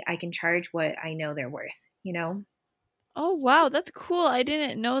confidently I can charge what I know they're worth. Oh, wow, that's cool. I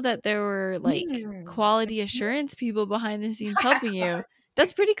didn't know that there were, like, Mm. quality assurance people behind the scenes helping you.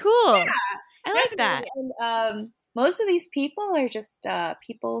 That's pretty cool. I like Definitely. that. And most of these people are just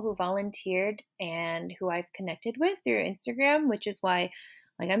people who volunteered and who I've connected with through Instagram, which is why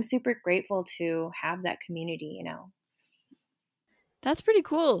like I'm super grateful to have that community. That's pretty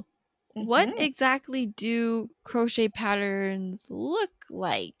cool. What Hmm. exactly do crochet patterns look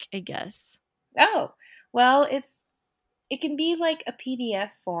like, I guess? Oh, well, it can be like a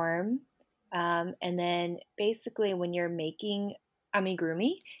PDF form. And then basically when you're making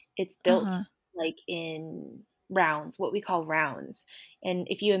amigurumi, it's built Uh-huh. like in rounds, what we call rounds. And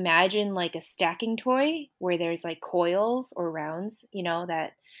if you imagine like a stacking toy where there's like coils or rounds,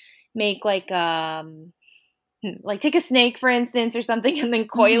 that make like take a snake for instance or something and then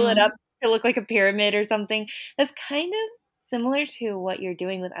coil it Mhm. up to look like a pyramid or something. That's kind of similar to what you're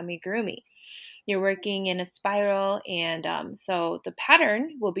doing with amigurumi. You're working in a spiral, and so the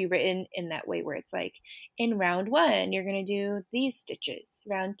pattern will be written in that way where it's like in round one you're going to do these stitches,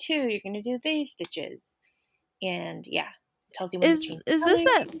 round two you're going to do these stitches, and yeah, it tells you when to change Is this color.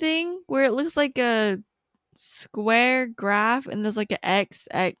 that thing where it looks like a square graph and there's like a X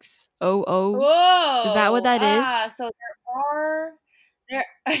X O O? Is that what Whoa! that is? So there.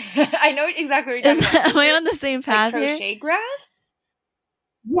 I know exactly what you're Is talking about. So am I there's on the same like path here? crochet graphs.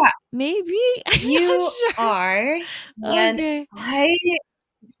 Yeah, Maybe? I'm not you sure. are, and Okay. I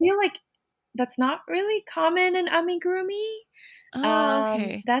feel like that's not really common in amigurumi. Oh,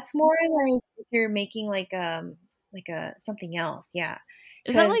 okay. That's more like if you're making like a something else, yeah.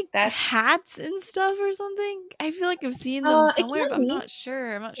 Is that Because like that's hats and stuff or something? I feel like I've seen them it somewhere, can but I'm be, not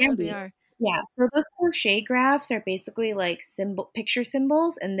sure. I'm not sure can what they be. are. Yeah, so those crochet graphs are basically like picture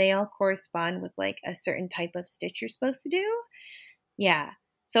symbols, and they all correspond with like a certain type of stitch you're supposed to do. Yeah.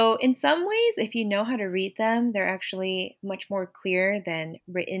 So in some ways, if you know how to read them, they're actually much more clear than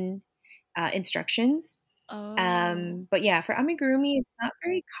written instructions. Oh. But yeah, for amigurumi, it's not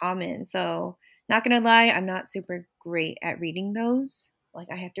very common. So not gonna lie, I'm not super great at reading those. Like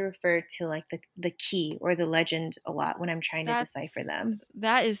I have to refer to like the key or the legend a lot when I'm trying to decipher them.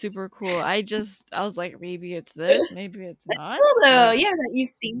 That is super cool. I was like, maybe it's this, maybe it's That's not, cool though. but Yeah, that you've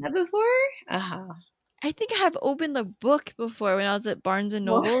seen that before. Uh huh. I think I have opened the book before when I was at Barnes and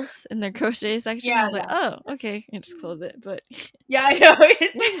Well, Nobles in their crochet section. I yeah, was like, yeah. oh, okay, and just close it. But Yeah, I know.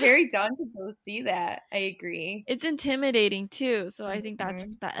 It's like very daunting to see that. I agree. it's intimidating too. So I think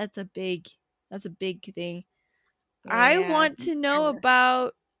Mhm. that's a big thing. I Yeah. want to know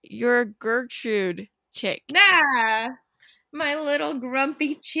about your Gertrude chick. Nah, my little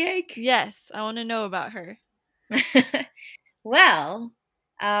grumpy chick. Yes, I want to know about her. Well,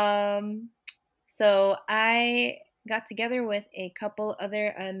 um, so I got together with a couple other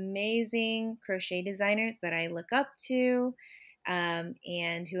amazing crochet designers that I look up to,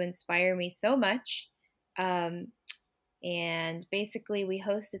 and who inspire me so much. Um, and basically, we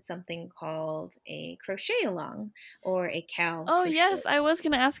hosted something called a crochet along, or a CAL Oh for short. yes, I was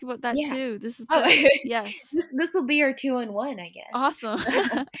gonna ask about that Yeah. too. This is Oh, perfect. Yes. this will be our 2-in-1, I guess. Awesome.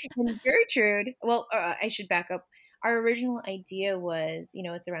 And Gertrude, well, I should back up. Our original idea was,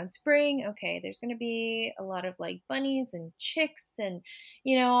 it's around spring. Okay, there's going to be a lot of like bunnies and chicks and,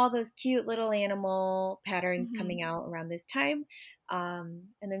 all those cute little animal patterns Mhm. coming out around this time. And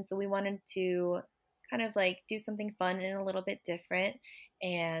then so we wanted to kind of like do something fun and a little bit different.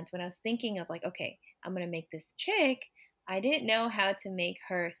 And when I was thinking of like, okay, I'm going to make this chick, I didn't know how to make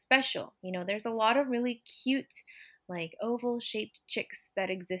her special. There's a lot of really cute, like oval shaped chicks that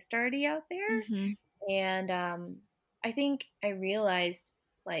exist already out there. Mhm. And I think I realized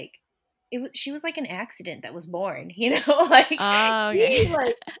like she was like an accident that was born, like Oh, okay.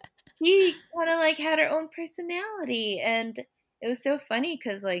 she kind of like had her own personality, and it was so funny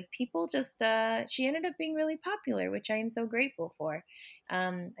because like people just she ended up being really popular, which I am so grateful for.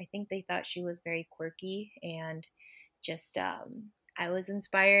 I think they thought she was very quirky, and just I was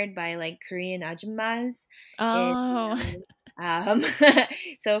inspired by like Korean ajumas. It, Oh. um,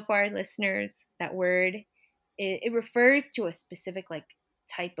 so for our listeners, that word it refers to a specific like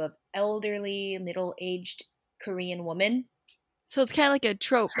type of elderly, middle-aged Korean woman. So it's kind of like a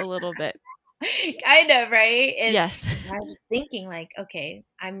trope a little bit. Kind of, right? And Yes. I was just thinking like, okay,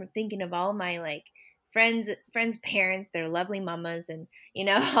 I'm thinking of all my like friends parents, their lovely mamas, and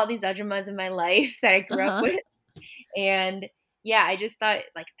all these ajumas in my life that I grew up Uh-huh. with. And yeah, I just thought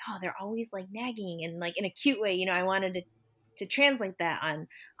like, oh, they're always like nagging and like in a cute way. I wanted to translate that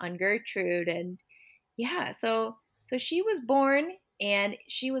on Gertrude. And yeah, so she was born, and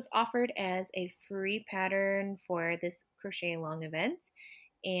she was offered as a free pattern for this crochet along event.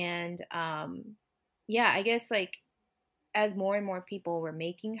 And yeah, I guess like as more and more people were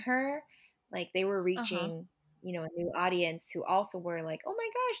making her, like they were Uh-huh. reaching, a new audience who also were like, oh my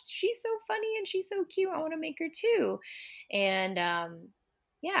gosh, she's so funny and she's so cute. I want to make her too. And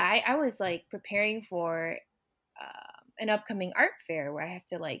yeah, I was like preparing for an upcoming art fair where I have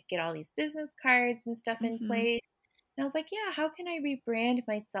to like get all these business cards and stuff in Mhm. place. And I was like, yeah, how can I rebrand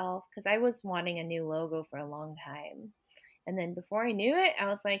myself? Because I was wanting a new logo for a long time. And then before I knew it, I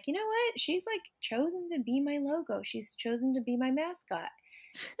was like, you know what? She's like chosen to be my logo. She's chosen to be my mascot.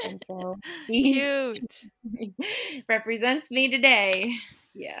 And so she Cute. represents me today.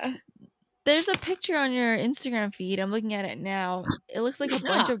 Yeah. There's a picture on your Instagram feed. I'm looking at it now. It looks like a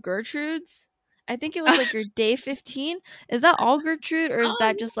bunch Ah. of Gertrudes. I think it was like your day 15. Is that all Gertrude, or is Oh,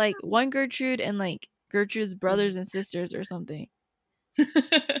 that just like one Gertrude and like Gertrude's yeah. brothers and sisters or something?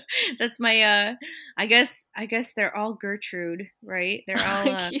 That's my I guess they're all Gertrude, right? They're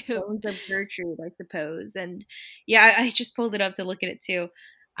all Cute. clones of Gertrude, I suppose. And yeah, I just pulled it up to look at it too.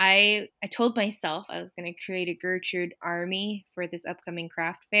 I told myself I was going to create a Gertrude army for this upcoming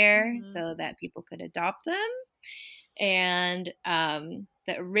craft fair Mhm. so that people could adopt them. And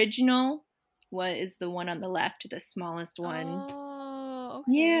the original is the one on the left, the smallest one. Oh, okay,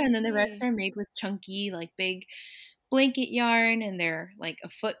 Yeah, I and then the rest see. are made with chunky, like big blanket yarn, and they're like a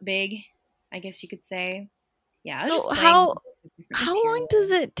foot big, I guess you could say. Yeah, I was So just playing with different how long does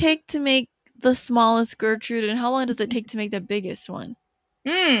materials. it take to make the smallest Gertrude, and how long does it take to make the biggest one?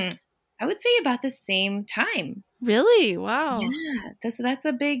 Hmm, I would say about the same time. Really? Wow. Yeah, that's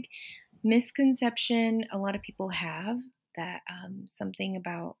a big misconception a lot of people have, that something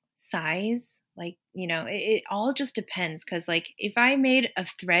about size, like it all just depends. Because like if I made a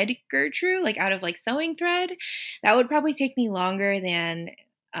thread Gertrude, like out of like sewing thread, that would probably take me longer than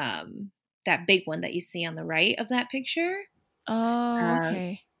that big one that you see on the right of that picture. Oh, um,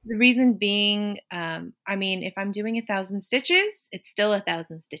 okay. the reason being, I mean, if I'm doing 1,000 stitches, it's still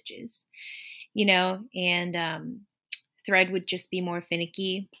 1,000 stitches, and thread would just be more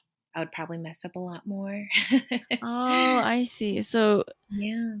finicky. I would probably mess up a lot more. Oh, I see. So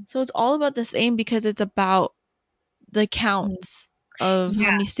Yeah. so it's all about the same because it's about the Mm. counts of how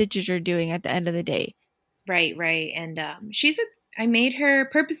Yeah. many stitches you're doing at the end of the day. Right, right. And I made her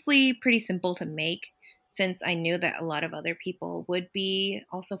purposely pretty simple to make. since I knew that a lot of other people would be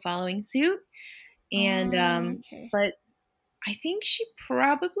also following suit. And Oh, okay. but I think she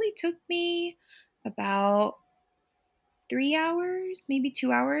probably took me about 3 hours, maybe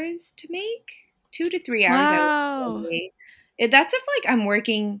 2 hours to make. 2 to 3 hours, I would Wow. say. That's if like I'm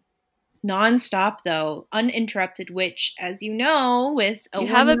working nonstop though, uninterrupted, which, as you know, with a You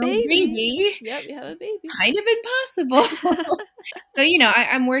have a 1-year-old baby. baby, Yep, you have a baby. kind of impossible. So,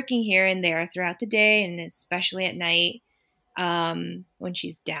 I'm working here and there throughout the day and especially at night when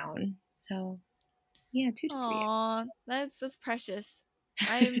she's down. So, yeah, 2 to 3 hours. Aw, that's precious.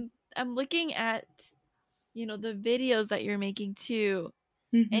 I'm looking at, the videos that you're making too.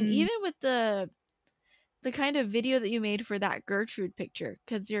 And Hmm. even with the kind of video that you made for that Gertrude picture,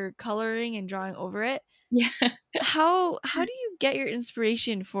 because you're coloring and drawing over it. Yeah. How do you get your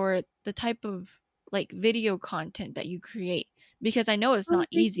inspiration for the type of like video content that you create? Because I know it's Oh not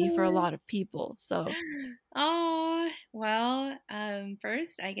my easy for a God. lot of people. So Oh, well,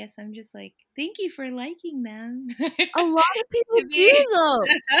 first, I guess I'm just like, thank you for liking them. a lot of people To do me. though.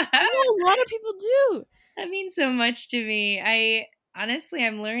 I know a lot of people do. That means so much to me. I honestly,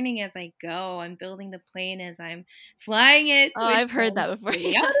 I'm learning as I go. I'm building the plane as I'm flying it, Oh, which I've heard sounds that before.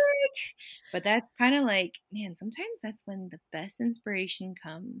 chaotic. But that's kind of like, man, sometimes that's when the best inspiration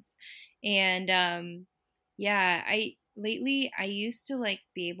comes. And yeah, I lately I used to like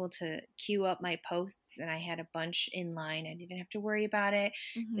be able to queue up my posts and I had a bunch in line. I didn't have to worry about it.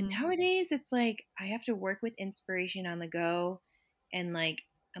 But Hmm. nowadays it's like I have to work with inspiration on the go and like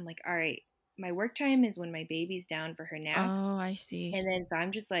I'm like, all right, my work time is when my baby's down for her nap. Oh, I see. And then so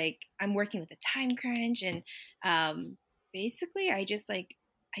I'm just like I'm working with a time crunch and um basically I just like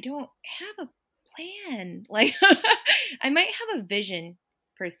I don't have a plan. Like I might have a vision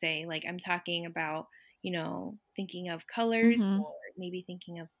per se. Like I'm talking about, thinking of colors Hmm. or maybe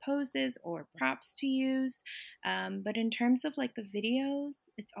thinking of poses or props to use. But in terms of like the videos,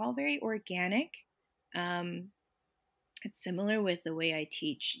 it's all very organic. Um, it's similar with the way I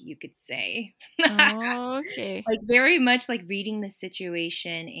teach, you could say. Oh, okay. Like very much like reading the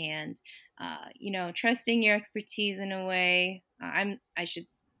situation and trusting your expertise in a way. I should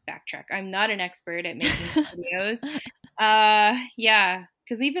backtrack. I'm not an expert at making videos. Yeah,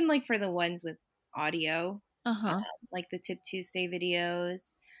 because even like for the ones with audio, Uh-huh. like the Tip Tuesday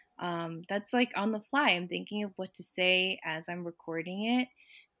videos, that's like on the fly. I'm thinking of what to say as I'm recording it,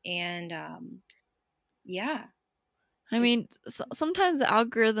 and yeah, I it's mean, sometimes the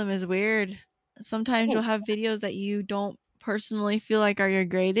algorithm is weird. Sometimes you'll oh, have videos that you don't personally feel like are your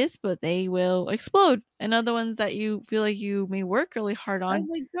greatest, but they will explode. And other ones that you feel like you may work really hard oh on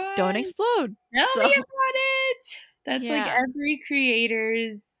my don't god. explode. Tell So, me about it. That's like yeah. every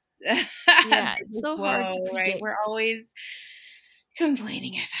creator's Yeah, it's biggest so hard to woe, right? predict. We're always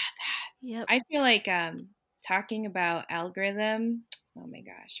complaining about that. Yep. I feel like talking about algorithm, oh my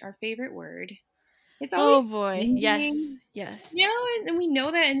gosh, our favorite word. It's Oh always boy. Yes. changing. Yes. And we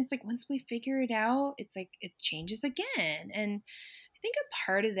know that and it's like once we figure it out, it's like it changes again. And I think a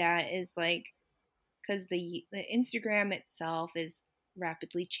part of that is like because the Instagram itself is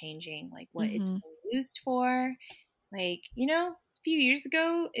rapidly changing, like what it's Mhm. being used for. Like, a few years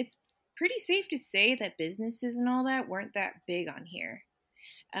ago, it's pretty safe to say that businesses and all that weren't that big on here.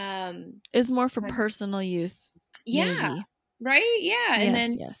 It's more for But personal use, yeah, maybe. right? Yeah. And Yes,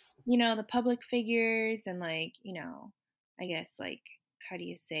 then, yes. the public figures and like, I guess like, how do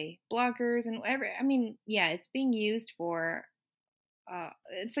you say, bloggers and whatever. I mean, yeah, it's being used for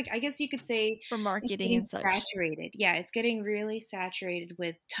it's like I guess you could say For it's marketing getting and such. saturated. Yeah, it's getting really saturated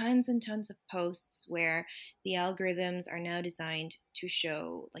with tons and tons of posts where the algorithms are now designed to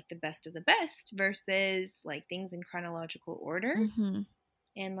show like the best of the best versus like things in chronological order. Mhm.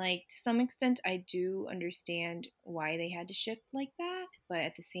 And like to some extent I do understand why they had to shift like that, but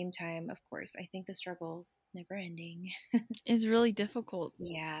at the same time, of course, I think the struggle's never ending. It's really difficult.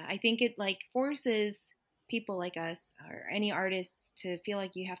 Yeah, I think it like forces people like us or any artists to feel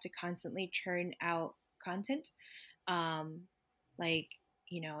like you have to constantly churn out content. Um, like,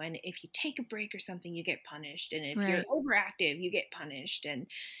 and if you take a break or something, you get punished. And if you're Right. overactive, you get punished. And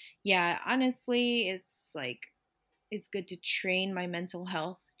yeah, honestly, it's like it's good to train my mental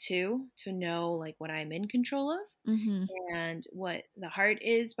health too, to know like what I'm in control of Mhm. and what the heart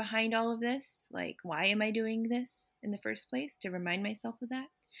is behind all of this. Like, why am I doing this in the first place? To remind myself of that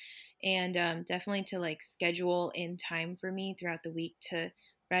and definitely to like schedule in time for me throughout the week to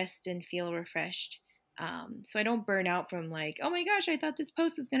rest and feel refreshed so I don't burn out from like, oh my gosh, I thought this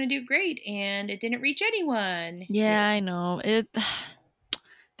post was going to do great and it didn't reach anyone. Yeah, I know.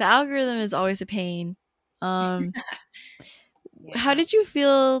 The algorithm is always a pain. Um Yeah. how did you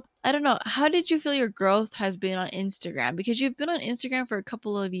feel I don't know. How did you feel your growth has been on Instagram? Because you've been on Instagram for a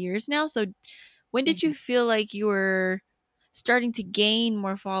couple of years now. So when did Mhm. you feel like you were starting to gain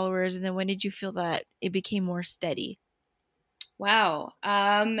more followers? And then when did you feel that it became more steady? Wow.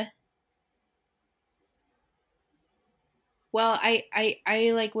 Well,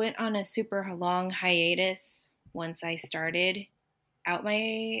 I like went on a super long hiatus once I started out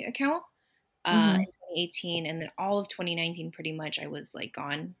my account Mm-hmm. in 2018, and then all of 2019, pretty much, I was like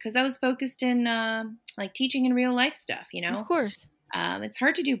gone because I was focused in like teaching in real life stuff. Of course. It's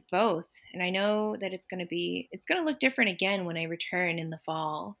hard to do both, and I know that it's gonna look different again when I return in the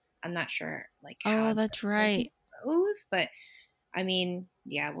fall. I'm not sure like how Oh, I'm that's gonna right. implement both, but I mean,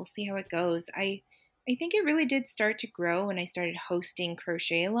 yeah, we'll see how it goes. I think it really did start to grow when I started hosting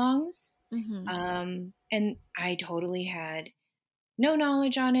crochet alongs. Mm-hmm. And I totally had no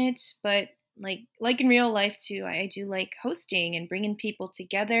knowledge on it, but like in real life too, I do like hosting and bringing people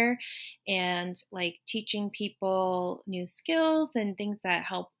together and like teaching people new skills and things that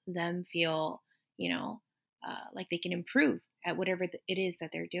help them feel, like they can improve at whatever it is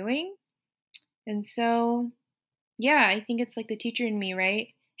that they're doing. And so yeah, I think it's like the teacher in me,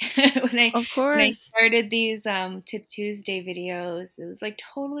 right? when I Of when I course. started these Tip Tuesday videos, it was like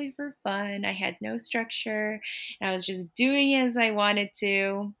totally for fun. I had no structure, and I was just doing it as I wanted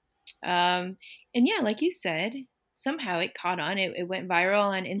to. Um, and yeah, like you said, somehow it caught on. It went viral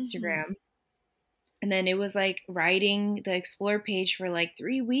on Mm-hmm. Instagram, and then it was like riding the explore page for like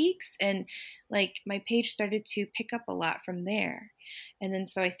 3 weeks, and like my page started to pick up a lot from there. And then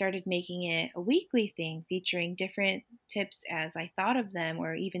so I started making it a weekly thing featuring different tips as I thought of them,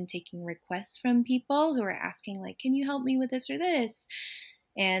 or even taking requests from people who were asking like, can you help me with this or this?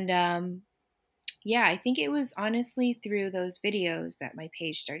 And yeah, I think it was honestly through those videos that my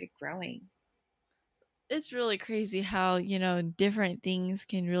page started growing. It's really crazy how, different things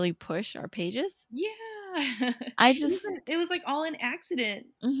can really push our pages. Yeah. I just, It was like all an accident,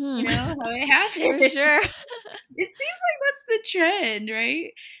 mm-hmm. how it For happened. sure. It seems like that's the trend,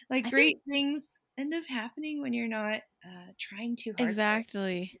 right? Like I think great things end up happening when you're not trying too hard for it.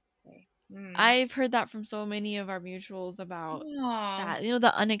 exactly. Basically. Mm. I've heard that from so many of our mutuals about Aw. that,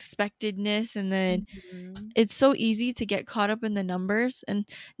 the unexpectedness. And then Mhm. it's so easy to get caught up in the numbers. And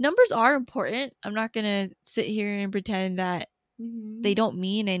numbers are important. I'm not going to sit here and pretend that they Mhm. don't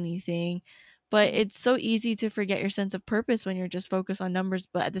mean anything. But Mhm. it's so easy to forget your sense of purpose when you're just focused on numbers.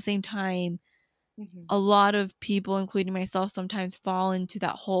 But at the same time, Mhm. a lot of people, including myself, sometimes fall into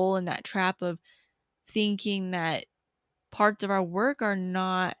that hole and that trap of thinking that parts of our work are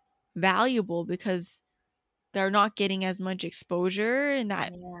not valuable because they're not getting as much exposure, and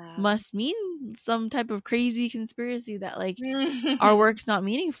that Yeah. must mean some type of crazy conspiracy that like our Mhm. work's not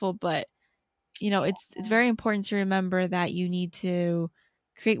meaningful. But it's very important to remember that you need to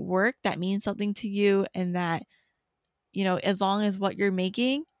create work that means something to you, and that as long as what you're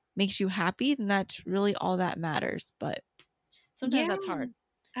making makes you happy, then that's really all that matters. But sometimes Yeah, that's hard,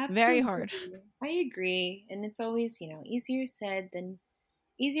 very absolutely. hard. I agree. And it's always, easier said than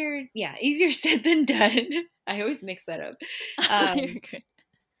done. I always mix that up. You're Um, good.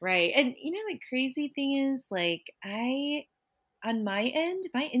 right. And the crazy thing is like on my end,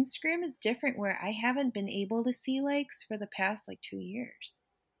 my Instagram is different where I haven't been able to see likes for the past like 2 years.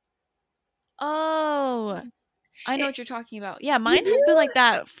 Oh, I know It, what you're talking about. Yeah, you mine has been do? like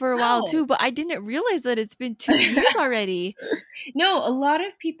that for a while Oh. too, but I didn't realize that it's been 2 years already. No, a lot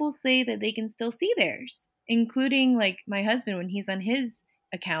of people say that they can still see theirs, including like my husband when he's on his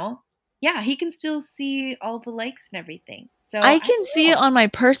account. Yeah, he can still see all the likes and everything. So I I can don't see it know. on my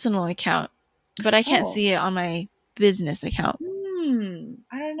personal account, but I can't Oh, see it on my business account.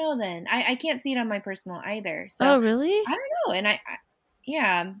 I don't know then. I can't see it on my personal either. So Oh, really? I don't know. And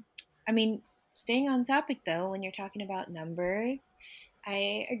yeah, I mean, staying on topic though, when you're talking about numbers,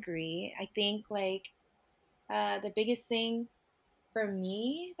 I agree. I think like the biggest thing for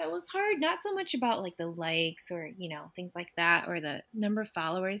me that was hard, not so much about like the likes or things like that or the number of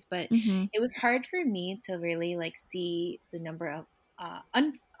followers, but Mm-hmm. it was hard for me to really like see the number of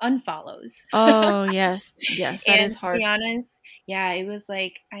unfollows. Oh, yes. Yes, that is And to be hard. honest, yeah, it was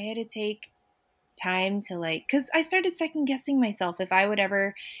like I had to take time to like, because I started second guessing myself if I would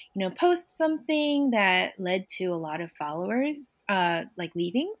ever post something that led to a lot of followers like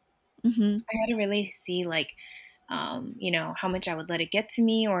leaving. Mm-hmm. I had to really see like how much I would let it get to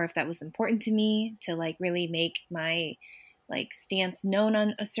me, or if that was important to me to like really make my like stance known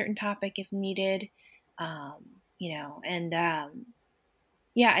on a certain topic if needed. And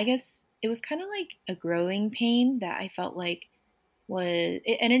yeah, I guess it was kind of like a growing pain that I felt like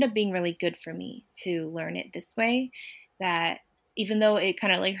it ended up being really good for me to learn it this way. That even though it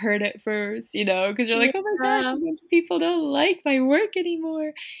kind of like hurt at first, because you're like, oh my gosh, a Yeah. bunch of people don't like my work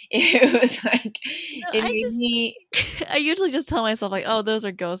anymore. It was like, No, it made me. I usually just tell myself like, oh, those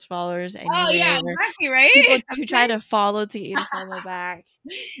are ghost followers Oh yeah, anyway, or exactly, right? people who try Sometimes to follow to get you to follow back.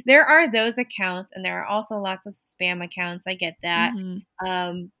 there are those accounts, and there are also lots of spam accounts. I get that. Mm-hmm.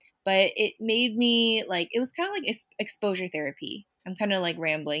 Um, but it made me like, it was kind of like exposure therapy. I'm kind of like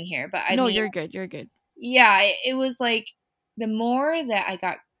rambling here, but I No, mean, you're good. You're good. yeah, it was like the more that I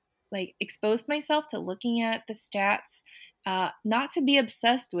got like exposed myself to looking at the stats, not to be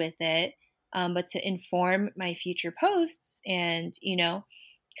obsessed with it, but to inform my future posts and,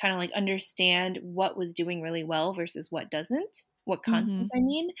 kind of like understand what was doing really well versus what doesn't, what Mm-hmm. content I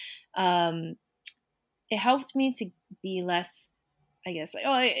mean. Um, it helped me to be less, I guess, like,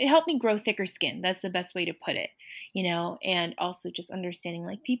 it helped me grow thicker skin. That's the best way to put it, and also just understanding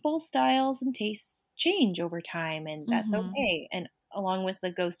like people's styles and tastes change over time, and that's Mm-hmm. okay. And along with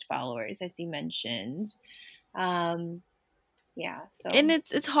the ghost followers, as you mentioned, um, yeah. So And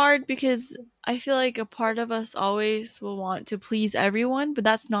it's hard because I feel like a part of us always will want to please everyone, but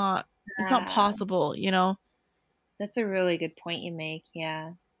it's not uh, possible, that's a really good point you make.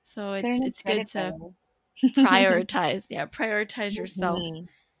 Yeah, So couldn't have it's said good it to better. prioritize. Yeah, prioritize yourself. Mhm.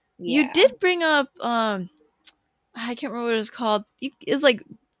 You Yeah. did bring up I can't remember what it's called. It's like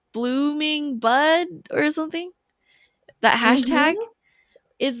blooming bud or something. That hashtag. Hmm.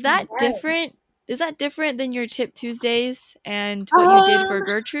 Is that Right. different? Is that different than your Tip Tuesdays and what you did for Um.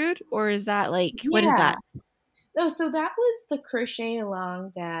 Gertrude? Or is that like, what is Yeah. that? No, so that was the crochet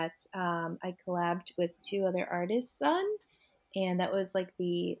along that I collabed with two other artists on, and that was like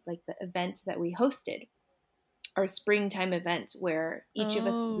the event that we hosted, our springtime event where each of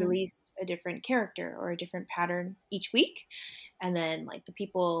us Oh. released a different character or a different pattern each week, and then like the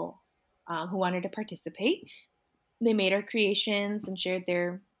people who wanted to participate, they made our creations and shared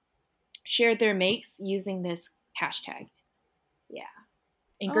their makes using this hashtag. Yeah,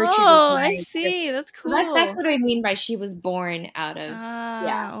 and Gertrude was Oh, I my. see. That's So that's cool. what I mean by she was born out of,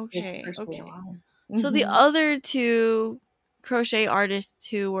 yeah, Ah, this okay, crochet okay. along. So the Mhm. other two crochet artists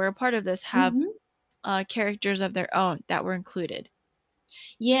who were a part of this have Mhm. characters of their own that were included.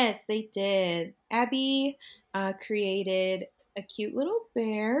 Yes, they did. Abby created a cute little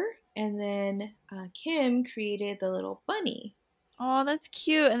bear, and then Kim created the little bunny. Oh, that's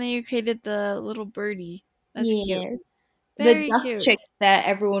cute. And then you created the little birdie. That's cute. Yes. The Very duck chick cute. that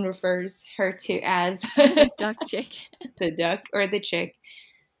everyone refers her to as Duck chick. the duck or the chick.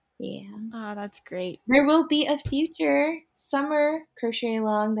 Yeah. Oh, that's great. There will be a future summer crochet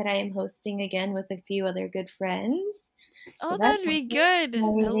along that I am hosting again with a few other good friends. So Oh, that's that'd be something good.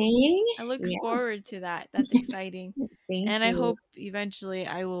 exciting. I look Yeah, forward to that. That's exciting. thank And I you. hope eventually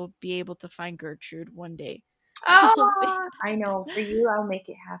I will be able to find Gertrude one day. We'll see. Oh, I know. For you, I'll make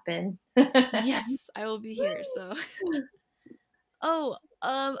it happen. Yes, I will be here. So, oh,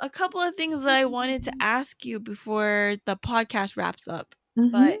 a couple of things that I wanted to ask you before the podcast wraps up, Hmm.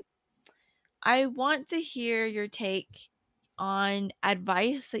 but I want to hear your take on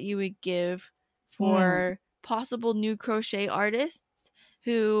advice that you would give Mm. for possible new crochet artists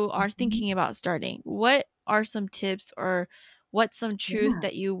who are Mhm. thinking about starting. What are some tips or what's some truth Yeah.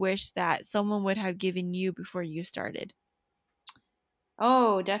 that you wish that someone would have given you before you started?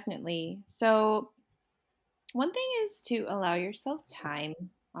 Oh, definitely. So, one thing is to allow yourself time.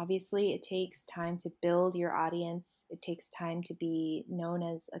 Obviously, it takes time to build your audience, it takes time to be known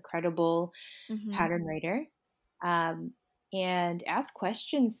as a credible Mhm. pattern writer. Um, and ask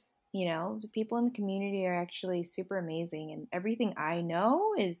questions. The people in the community are actually super amazing, and everything I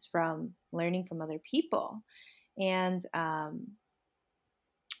know is from learning from other people. And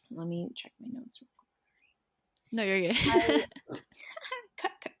let me check my notes real No, you're quick. good.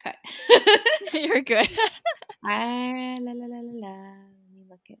 Cut, cut, cut. You're good. La la la la la. Let me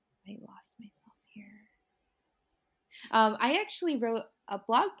look at. I lost myself here. I actually wrote a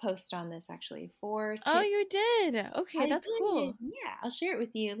blog post on this actually for Oh, to. you did. Okay, I that's did. cool. Yeah, I'll share it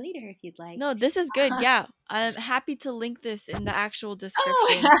with you later if you'd like. No, this is good. Yeah. I'm happy to link this in the actual Oh,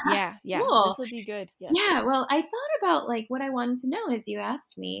 description. Yeah, yeah. cool. This would be good. Yes. Yeah, well, I thought about like what I wanted to know as you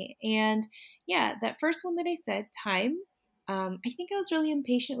asked me. And yeah, that first one that I said, time, I think I was really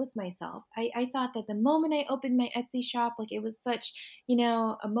impatient with myself. I thought that the moment I opened my Etsy shop, like it was such,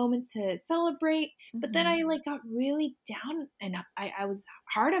 a moment to celebrate. But then Mhm. I like got really down and I was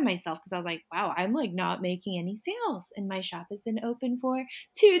hard on myself because I was like, wow, I'm like not making any sales. And my shop has been open for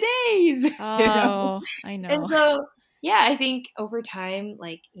 2 days, Oh, I And know. so, yeah, I think over time,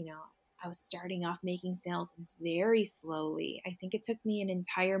 like, I was starting off making sales very slowly. I think it took me an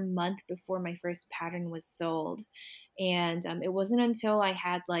entire month before my first pattern was sold. And it wasn't until I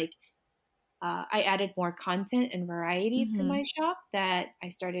had like I added more content and variety to Mm-hmm. my shop that I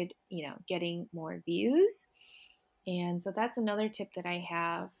started, getting more views. And so that's another tip that I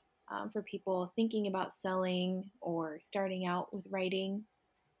have for people thinking about selling or starting out with writing.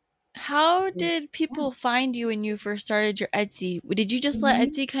 How Yeah. did people find you when you first started your Etsy? Did you just let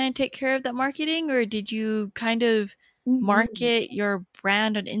Mhm. Etsy kind of take care of that marketing, or did you kind of Mhm. market your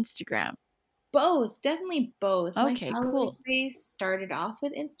brand on Instagram? Both, definitely both. My Okay, followers cool. base started off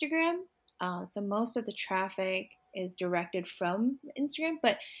with Instagram, so most of the traffic is directed from Instagram.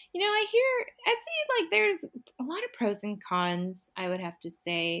 But I hear Etsy, like there's a lot of pros and cons. I would have to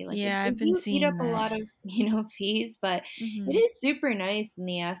say, like Yeah, they I've been do eat up seeing a that. lot of fees, but it Mm-hmm. is super nice in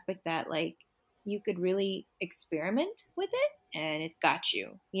the aspect that like you could really experiment with it, and it's got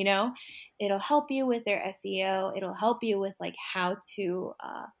you. It'll help you with their SEO. It'll help you with like how to.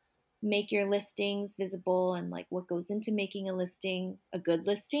 Make your listings visible and like what goes into making a listing a good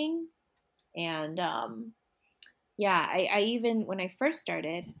listing. And yeah, I even when I first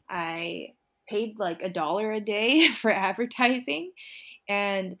started, I paid like $1 a day for advertising,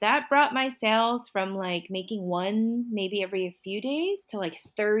 and that brought my sales from like making one maybe every a few days to like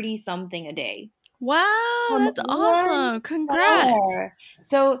 30 something a day Wow, from that's one awesome. Congrats. seller.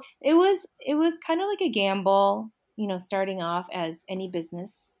 So it was kind of like a gamble, starting off as any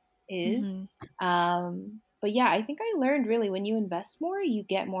business is. Mm-hmm. But yeah, I think I learned really when you invest more, you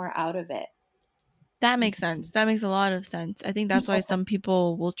get more out of it. That makes Mhm. sense. That makes a lot of sense. I think that's why some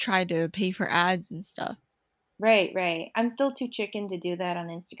people will try to pay for ads and stuff. Right, right. I'm still too chicken to do that on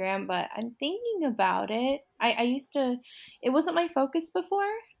Instagram, but I'm thinking about it. I used to, it wasn't my focus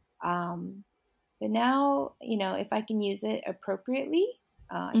before. Um, but now, if I can use it appropriately,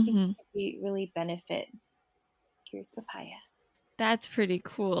 I think Mm-hmm. it could really benefit Curious Papaya. That's pretty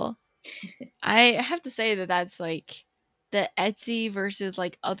cool. I have to say that that's like the Etsy versus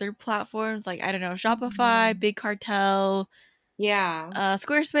like other platforms, like I don't know, Shopify, Mhm. Big Cartel, Yeah.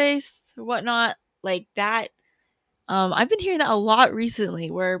 Squarespace, whatnot, like that. I've been hearing that a lot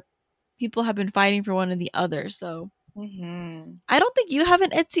recently, where people have been fighting for one or the other. So Hmm. I don't think you have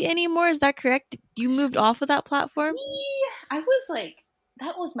an Etsy anymore. Is that correct? You moved off of that platform? I was like,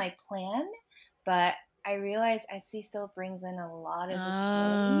 that was my plan, but I realized Etsy still brings in a lot of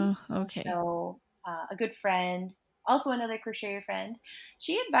visibility. Oh, And okay. so, a good friend, also another crocheter friend,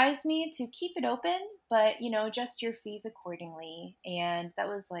 she advised me to keep it open, but adjust your fees accordingly. And that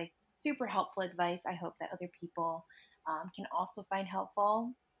was like super helpful advice. I hope that other people can also find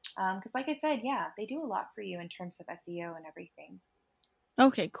helpful. Because, like I said, yeah, they do a lot for you in terms of SEO and everything.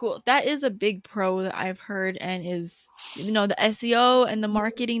 Okay, cool. That is a big pro that I've heard, and is, the SEO and the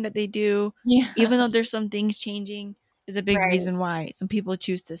marketing that they do, Yeah. even though there's some things changing, is a big Right. reason why some people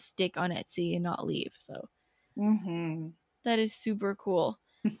choose to stick on Etsy and not leave. So Hmm. that is super cool.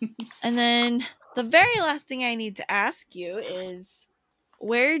 And then the very last thing I need to ask you is,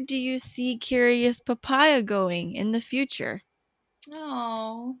 where do you see Curious Papaya going in the future?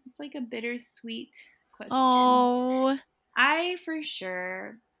 Oh, it's like a bittersweet question. Oh, I for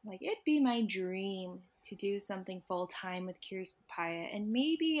sure, like, it'd be my dream to do something full time with Curious Papaya, and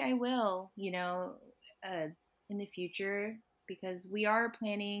maybe I will, uh, in the future, because we are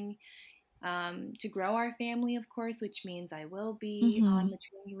planning to grow our family, of course, which means I will be on mm-hmm.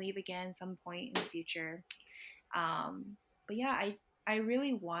 maternity leave again some point in the future. But yeah, I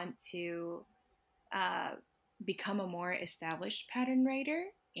really want to uh, become a more established pattern writer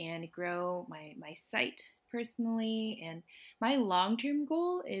and grow my site personally. And my long term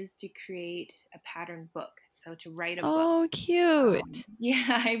goal is to create a pattern book, so to write a book. Oh, cute.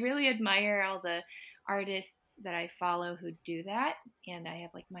 Yeah, I really admire all the artists that I follow who do that. And I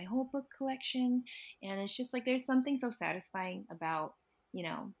have like my whole book collection. And it's just like there's something so satisfying about, you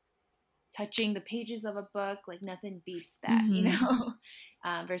know, touching the pages of a book. Like nothing beats that, Mm-hmm.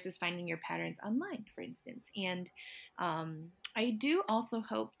 versus finding your patterns online, for instance. And I do also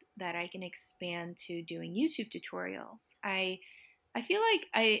hope that I can expand to doing YouTube tutorials. I feel like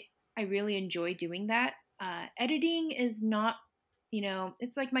I really enjoy doing that. Editing is not,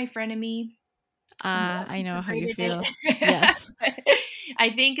 it's like my frenemy. I'm glad I you know how you separated feel. it. Yes. I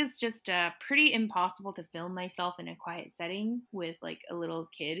think it's just pretty impossible to film myself in a quiet setting with like a little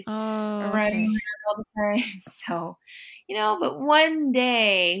kid Oh, running okay. around all the time. So, but one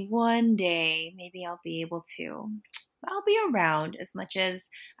day, maybe I'll be able to. I'll be around as much as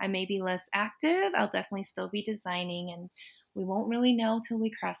I may be less active. I'll definitely still be designing, and we won't really know till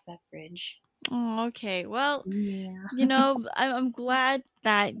we cross that bridge. Oh, okay. Well, Yeah. I'm glad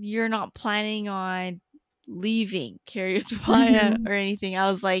that you're not planning on leaving Curious Papaya Mhm. or anything. I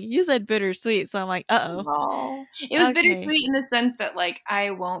was like, you said bittersweet, so I'm like, uh-oh. Oh, it was Okay, bittersweet in the sense that like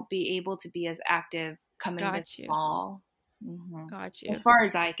I won't be able to be as active coming this got you. fall. hmm Got As you. far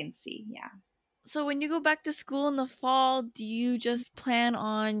as I can see, yeah. So when you go back to school in the fall, do you just plan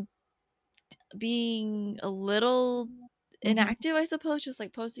on being a little hmm inactive, I suppose, just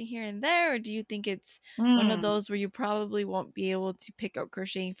like posting here and there, or do you think it's one of Mm. those where you probably won't be able to pick up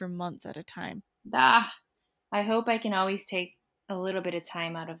crocheting for months at a time? Ah, I hope I can always take a little bit of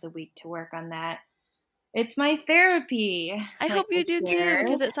time out of the week to work on that. It's my therapy, I like hope I you do too, shared.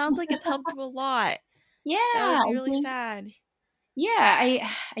 because it sounds like it's helped you a lot. Yeah, That would be I really think sad. yeah,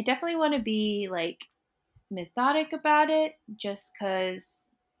 I definitely want to be like methodic about it just cuz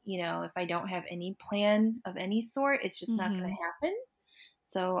if I don't have any plan of any sort, it's just not going Mm-hmm. to happen.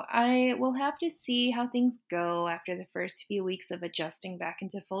 So I will have to see how things go after the first few weeks of adjusting back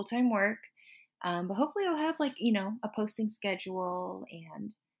into full-time work. But hopefully I'll have like, a posting schedule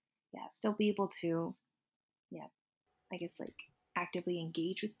and yeah, still be able to, yeah, I guess like actively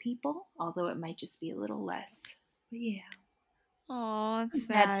engage with people, although it might just be a little less. But yeah, Oh, it's I'm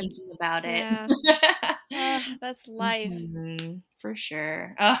sad sad. thinking about it. Yeah. That's life. For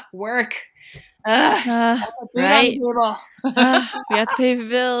sure. Ugh, work. Ugh, Uh, gotta put food on the right? table. We have to pay for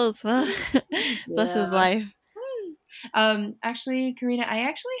bills. Bless his Yeah. life. Actually, Karina, I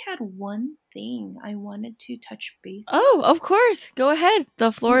actually had one thing I wanted to touch base on. Oh, of course. Go ahead.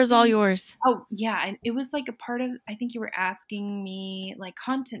 The floor is all Mhm. yours. Oh, yeah, and it was like a part of, I think you were asking me like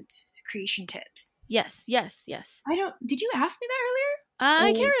content creation tips. Yes, yes, yes. Did you ask me that I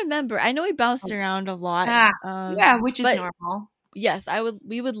earlier? can't remember. I know we bounced Oh, around a lot. ah, yeah, which is But normal. yes,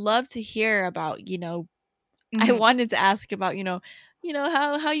 we would love to hear about, I hmm wanted to ask about,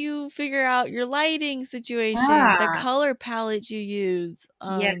 how you figure out your lighting situation, the Ah, color palette you use,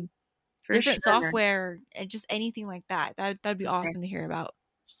 yeah, for different sure. software, and just anything like that. That'd be Okay. awesome to hear about.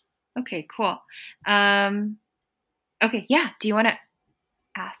 Okay, cool. Um, okay, yeah. Do you want to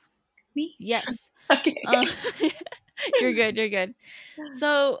ask me? Yes. Okay. Um, you're good. You're good.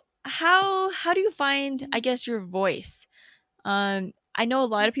 So how do you find, I guess, your voice? I know a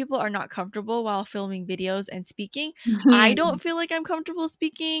lot of people are not comfortable while filming videos and speaking. I don't feel like I'm comfortable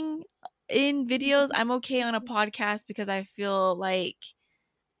speaking in videos. I'm okay on a podcast because I feel like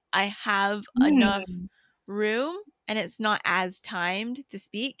I have enough Hmm. room and it's not as timed to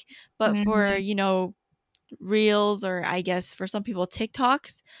speak. But for, Mhm. reels, or I guess for some people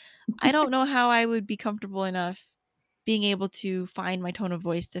TikToks, I don't know how I would be comfortable enough being able to find my tone of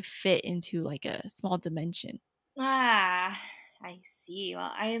voice to fit into like a small dimension. Ah, I see.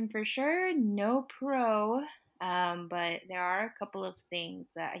 Well, I am for sure no pro, but there are a couple of things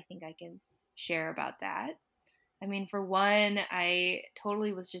that I think I can share about that. I mean, for one, I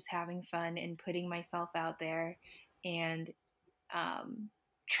totally was just having fun and putting myself out there and um,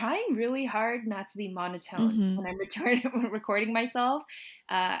 trying really hard not to be monotone Mhm. when I'm recording myself.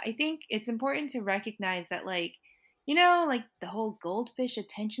 I think it's important to recognize that, like, like the whole goldfish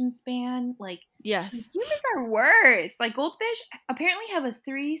attention span, like Yes. humans are worse. Like goldfish apparently have a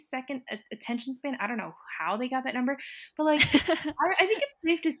 3-second attention span. I don't know how they got that number, but like I think it's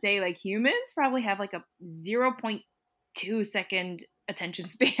safe to say like humans probably have like a 0.2 second attention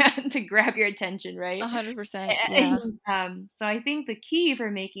span to grab your attention, right? 100%. Yeah. So I think the key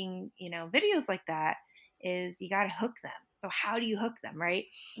for making, videos like that is you got to hook them. So how do you hook them, right?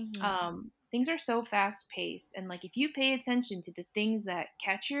 Mhm. Things are so fast paced, and like if you pay attention to the things that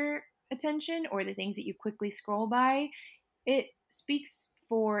catch your attention or the things that you quickly scroll by, it speaks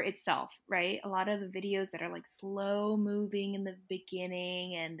for itself, right? A lot of the videos that are like slow moving in the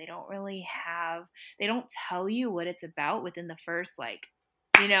beginning and they don't tell you what it's about within the first like,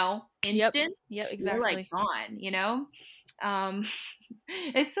 Yep. instant, Yep, you're like exactly. gone. Um,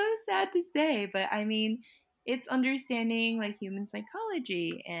 it's so sad to say, but I mean, it's understanding like human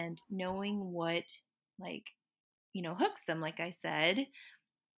psychology and knowing what like, hooks them, like I said,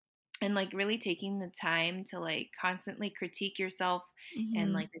 and like really taking the time to like constantly critique yourself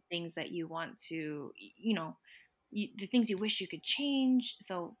and Mhm. like the things that you want to the things you wish you could change.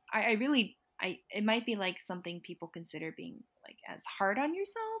 So I really it might be like something people consider being like as hard on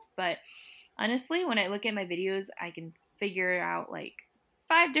yourself, but honestly when I look at my videos I can figure out like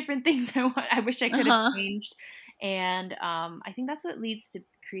 5 different things I wish I could have Uh-huh. changed. And I think that's what leads to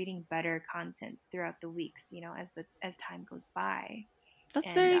creating better content throughout the weeks, as time goes by.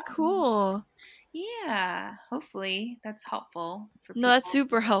 That's And very cool. yeah, hopefully that's helpful for No, that's people to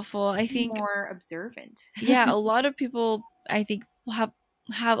super helpful. I be think, more observant. yeah, a lot of people, I think, will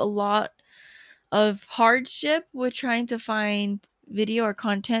have a lot of hardship with trying to find video or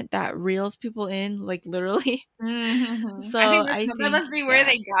content that reels people in, like literally. Mhm. So I think I that think, must be where yeah,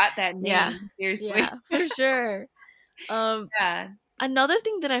 they got that yeah, name, seriously. yeah, for sure. Um, Yeah. Another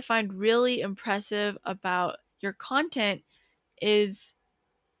thing that I find really impressive about your content is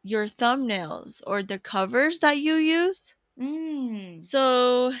your thumbnails or the covers that you use. Mm.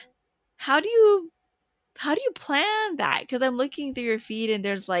 So how do you plan that? Because I'm looking through your feed and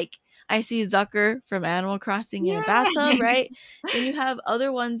there's like, I see Zucker from Animal Crossing in a Yeah. bathtub, right? Then you have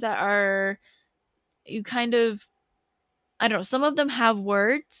other ones that are, you kind of, I don't know, some of them have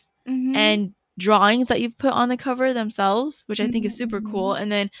words Mhm. and drawings that you've put on the cover themselves, which I think is Mhm, super cool. mhm.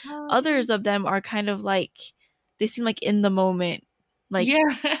 And then Oh, others thanks. of them are kind of like, they seem like in the moment, like,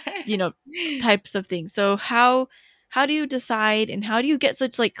 Yeah. you know, types of things. So how do you decide and how do you get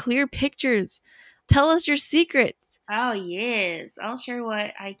such like clear pictures? Tell us your secrets. Oh, yes. I'll share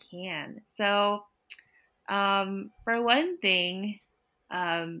what I can. So, for one thing,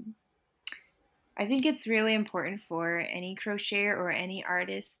 um, I think it's really important for any crocheter or any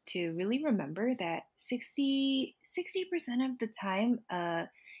artist to really remember that 60% of the time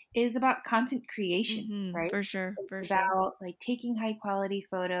is about content creation, right? For sure, It's for sure. about like taking high quality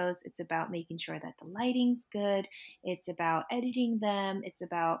photos. It's about making sure that the lighting's good. It's about editing them. It's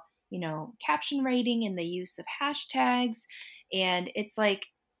about, caption writing and the use of hashtags. And it's like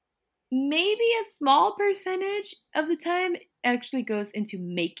maybe a small percentage of the time actually goes into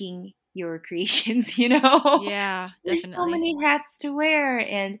making your creations, Yeah, There's so definitely. many hats to wear.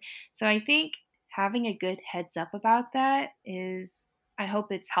 And so I think having a good heads up about that is, I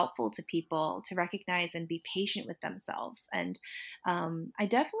hope it's helpful to people to recognize and be patient with themselves. And I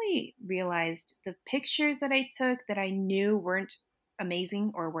definitely realized the pictures that I took that I knew weren't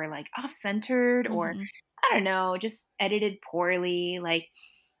amazing or were like off centered or hmm I don't know, just edited poorly. Like,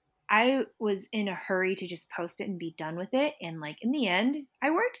 I was in a hurry to just post it and be done with it. And like in the end,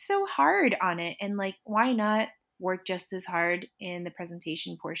 I worked so hard on it. And like, why not work just as hard in the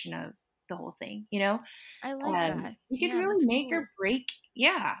presentation portion of the whole thing? I like that. You could Yeah, really that's make cool. or break,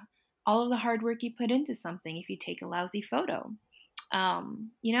 yeah, all of the hard work you put into something if you take a lousy photo.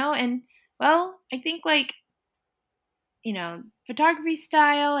 And well, I think like, photography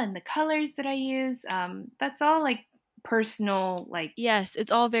style and the colors that I use, that's all like personal, like, Yes,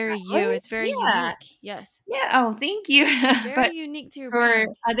 it's all very you. right? It's very Yeah. unique. Yes. Yeah. Oh, thank you. Very But unique to your for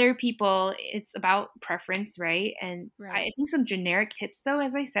brand. other people, it's about preference, right? And I Right. think some generic tips, though,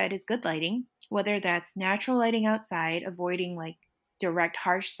 as I said, is good lighting, whether that's natural lighting outside, avoiding like direct,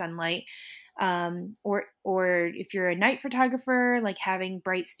 harsh sunlight, or if you're a night photographer, like having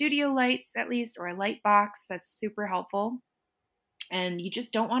bright studio lights at least, or a light box, that's super helpful. And you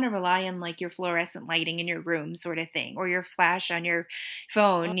just don't want to rely on like your fluorescent lighting in your room, sort of thing, or your flash on your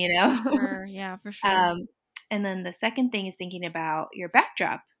Oh, phone. for sure. Yeah, for sure. Um, and then the second thing is thinking about your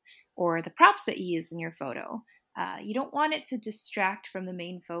backdrop or the props that you use in your photo. You don't want it to distract from the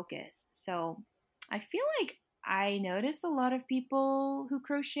main focus. So I feel like I notice a lot of people who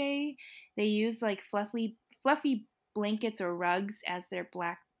crochet, they use like fluffy blankets or rugs as their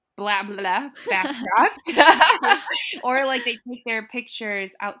blah blah backdrops. Yeah. Or like they take their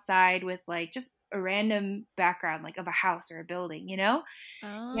pictures outside with like just a random background like of a house or a building. And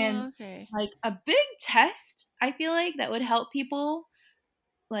Oh, okay. like a big test, I feel like that would help people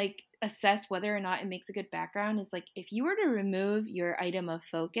like assess whether or not it makes a good background is like if you were to remove your item of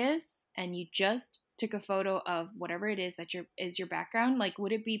focus and you just took a photo of whatever it is that is your background, like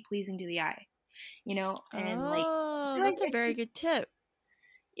would it be pleasing to the eye? And like I Oh, feel like that's a it's very just good tip.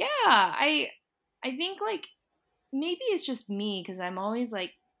 yeah, I think like maybe it's just me because I'm always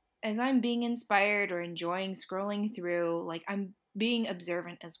like, as I'm being inspired or enjoying scrolling through, like I'm being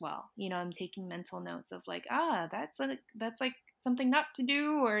observant as well. I'm taking mental notes of like, that's like something not to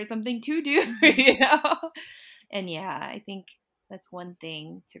do or something to do, hmm And yeah, I think that's one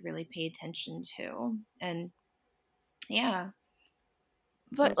thing to really pay attention to. And yeah,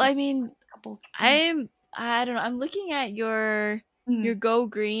 But those are I mean, a couple of things. I don't know. I'm looking at your Mm. Go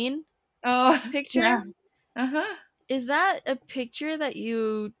Green Oh, picture. yeah. Uh huh. Is that a picture that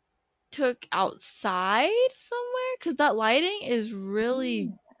you took outside somewhere? Because that lighting is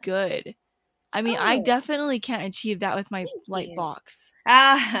really good. I mean, I Oh, definitely can't achieve that with my thank light you. box.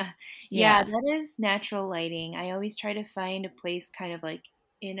 Ah, yeah, Yeah. that is natural lighting. I always try to find a place kind of like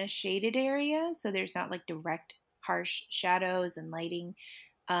in a shaded area so there's not like direct harsh shadows and lighting.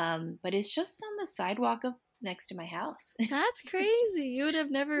 But it's just on the sidewalk of next to my house. That's crazy. You would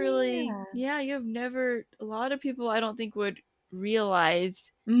have never really, Yeah. yeah, you have never, a lot of people I don't think would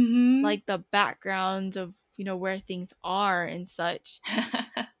realize Mm-hmm. like the backgrounds of, where things are and such.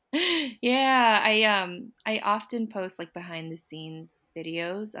 Yeah, I often post like behind the scenes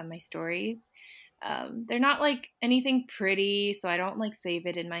videos on my stories. They're not like anything pretty, so I don't like save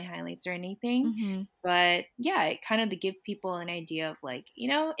it in my highlights or anything. Hmm. But yeah, it kind of to give people an idea of like,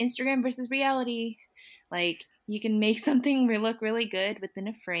 Instagram versus reality. Like you can make something look really good within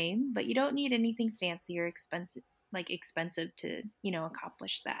a frame, but you don't need anything fancy or expensive to,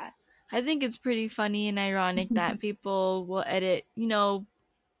 accomplish that. I think it's pretty funny and ironic that people will edit,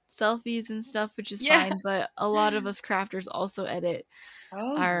 selfies and stuff, which is Yeah. fine, but a lot of us crafters also edit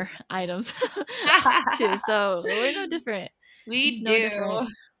Oh, our items too. So we're no different. It's we no do. different.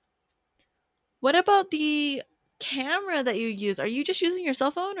 What about the camera that you use? Are you just using your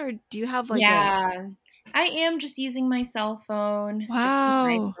cell phone or do you have like a Yeah, I am just using my cell phone, just an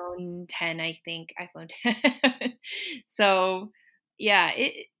wow, iPhone 10, I think, iPhone 10. So, yeah,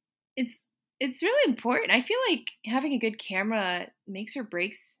 it's it's really important. I feel like having a good camera makes or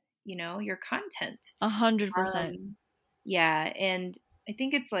breaks, your content. 100%? Um, yeah, and I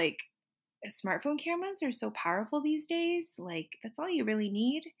think it's like smartphone cameras are so powerful these days. Like that's all you really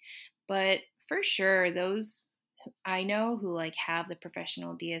need. But for sure, those I know who like have the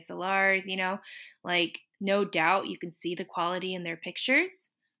professional DSLRs, like no doubt you can see the quality in their pictures.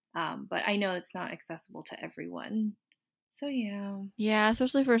 But I know it's not accessible to everyone. So yeah. Yeah,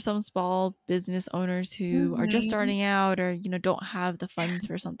 especially for some small business owners who are just Hmm. starting out or, don't have the funds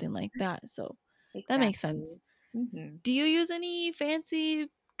for something like that. So that makes sense. Exactly. Hmm. Do you use any fancy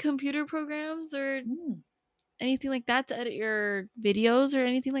computer programs or anything like that to edit your videos or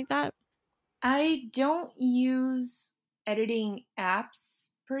anything like that? I don't use editing apps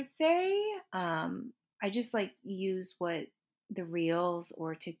per se. I just like use what the Reels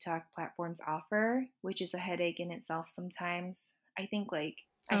or TikTok platforms offer, which is a headache in itself sometimes. I think like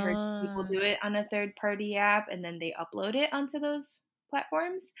I heard people Uh, do it on a third party app and then they upload it onto those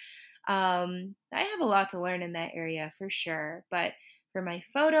platforms. I have a lot to learn in that area for sure. But for my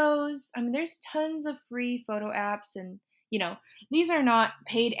photos, I mean, there's tons of free photo apps, and these are not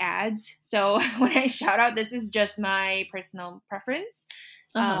paid ads. So when I shout out, this is just my personal preference.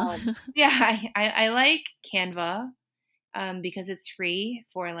 uh-huh. Yeah, I like Canva because it's free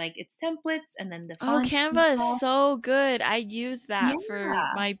for like its templates and then the Oh, fonts and Canva is stuff. so good. I used that for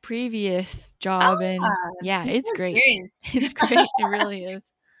Yeah. my previous job and Ah, yeah, you're it's so great. experienced. It's great. It really is.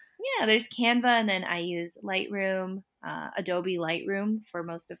 Yeah, there's Canva, and then I use Lightroom, Adobe Lightroom for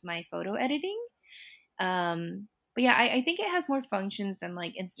most of my photo editing. But yeah, I think it has more functions than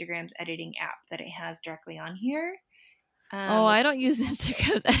like Instagram's editing app that it has directly on here. Oh, Which I don't use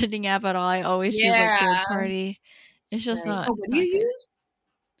Instagram's editing app at all. I always use like third yeah, party. It's just right. not Oh, what it's do you not good. use?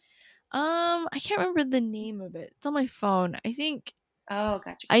 I can't remember the name of it. It's on my phone. I think Oh,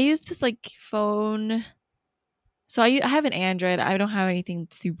 gotcha, I gotcha. use this like phone. So I have an Android. I don't have anything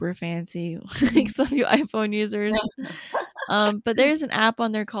super fancy like Mhm. some of you iPhone users. But there's an app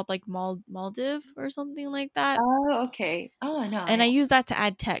on there called like Maldive or something like that. Oh, okay. Oh no, And I I use that to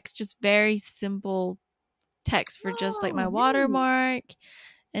add text, just very simple text for just like my oh nice. watermark.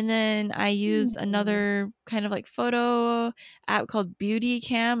 And then I use Hmm. another kind of like photo app called Beauty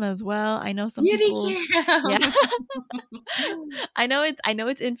Cam as well. I know some Beauty people, yeah. cam. I know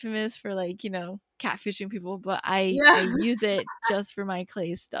it's infamous for like, catfishing people, but I Yeah, use it just for my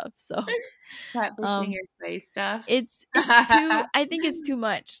clay stuff. So, catfishing um your play stuff. it's too I think it's too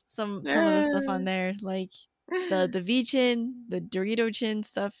much. Some of the stuff on there like the V chin, the Dorito chin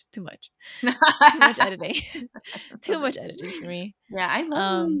stuff, too much. Too much editing. Too much editing for me. Yeah, I love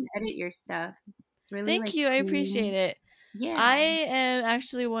when Um you edit your stuff. It's really Thank like you. I appreciate clean. it. I Yeah. am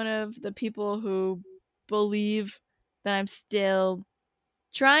actually one of the people who believe that I'm still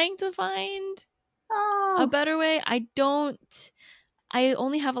trying to find a Oh, better way. I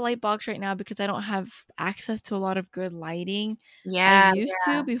only have a light box right now because I don't have access to a lot of good lighting. I yeah, used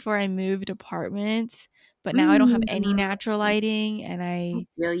to yeah. before I moved apartments, but now I don't have any Mm, natural lighting and I I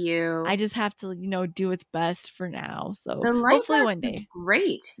feel I you. just have to, do its best for now. So The light hopefully box one is day.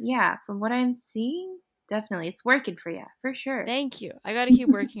 great. Yeah, from what I'm seeing, definitely. It's working for you, for sure. Thank you. I got to keep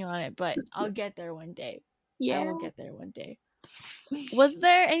working on it, but I'll get there one day. I Yeah. will get there one day. Was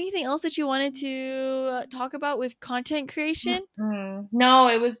there anything else that you wanted to talk about with content creation? No,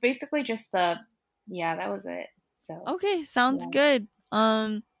 it was basically just yeah, that was it. So, Okay, sounds yeah. good.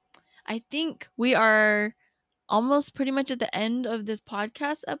 I think we are almost pretty much at the end of this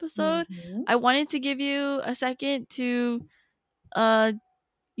podcast episode. Hmm. I wanted to give you a second to uh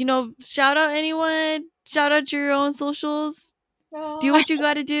shout out anyone, shout out your own socials, do Oh, what you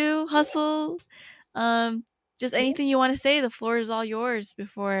got to do, hustle. Um, just yeah. anything you want to say. The floor is all yours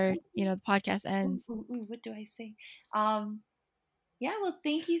before the podcast Ooh, ends. ooh, ooh, what do I say? Um, Yeah, well,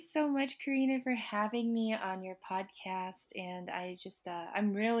 thank you so much, Karina, for having me on your podcast. And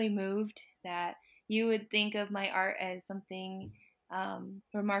I'm really moved that you would think of my art as something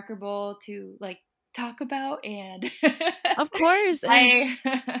remarkable to like talk about. And Of course, and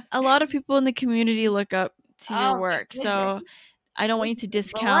I, a lot of people in the community look up to your oh my work, goodness, so I don't want this you is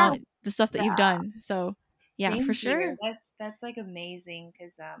to a blast. discount the stuff that you've Yeah. done. So, yeah, for Thank sure. you. That's like amazing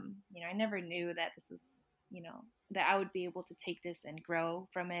because I never knew that this was, that I would be able to take this and grow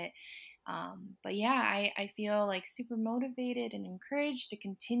from it. But yeah, I feel like super motivated and encouraged to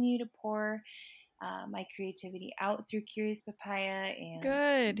continue to pour my creativity out through Curious Papaya. And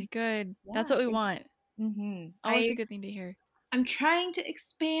Good, good. That's yeah, what we want. mm-hmm. Always a good thing to hear. I'm trying to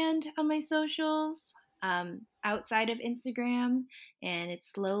expand on my socials outside of Instagram, and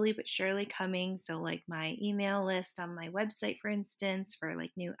it's slowly but surely coming. So, like my email list on my website, for instance, for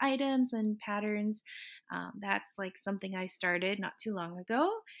like new items and patterns, that's like something I started not too long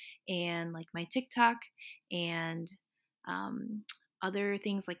ago, and like my TikTok and um, other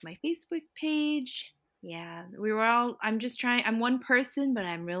things like my Facebook page. Yeah, I'm one person, but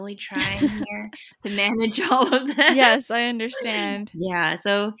I'm really trying here to manage all of this. Yes, I understand. Yeah,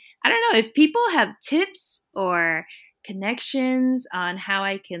 so I don't know if people have tips or connections on how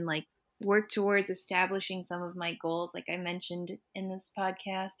I can like work towards establishing some of my goals, like I mentioned in this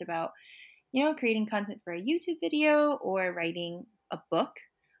podcast about, creating content for a YouTube video or writing a book.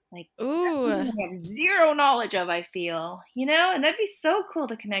 Like that's Ooh, something I have zero knowledge of, I feel, and that'd be so cool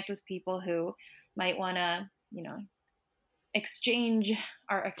to connect with people who might want to, exchange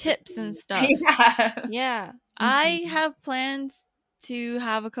our tips and expertise. stuff. Yeah. Yeah, I Mhm. have plans to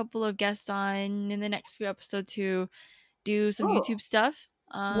have a couple of guests on in the next few episodes to do some Oh, YouTube stuff.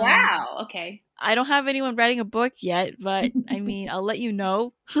 wow. Okay. I don't have anyone writing a book yet, but I mean, I'll let you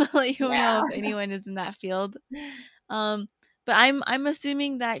know. I'll let you know Yeah. if anyone is in that field. Um, but I'm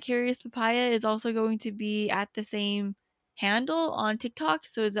assuming that Curious Papaya is also going to be at the same handle on TikTok.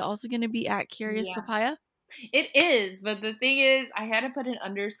 So is it also going to be at Curious Yeah. Papaya? It is, but the thing is, I had to put an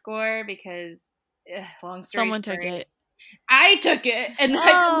underscore because, long story Someone took short, it. I took it and I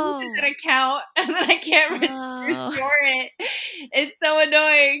deleted Oh, that account and then I can't oh, restore it. It's so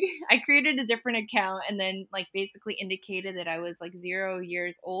annoying. I created a different account and then like basically indicated that I was like 0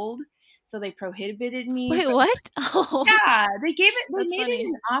 years old. So they prohibited me wait, from. what? Oh, Yeah, they that's made it funny.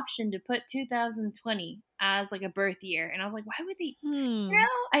 an option to put 2020 as like a birth year. And I was like, why would they? Hmm.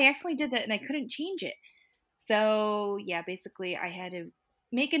 I actually did that and I couldn't change it. So yeah, basically I had to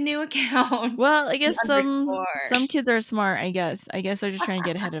make a new account, Well, I an guess underscore. some kids are smart, I guess. I guess they're just trying to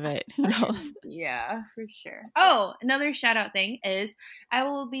get ahead of it. Who knows? Yeah, for sure. Oh, another shout out thing is I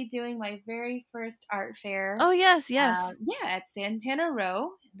will be doing my very first art fair. Oh, yes, yes. Yeah, at Santana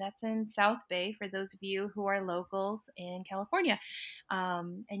Row. That's in South Bay for those of you who are locals in California.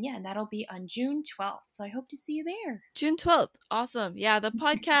 And yeah, and that'll be on June 12th. So I hope to see you there. June 12th. Awesome. Yeah, the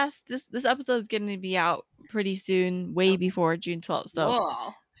podcast this episode is going to be out pretty soon, way Okay. before June 12th. So,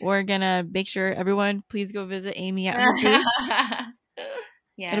 Cool. we're going to make sure everyone please go visit Amy at her booth. It'll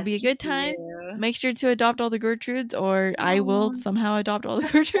Yeah, be a thank good time. you. Make sure to adopt all the Gertrudes, or I will somehow adopt all the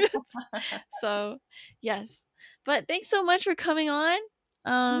Gertrudes. So, yes. But thanks so much for coming on.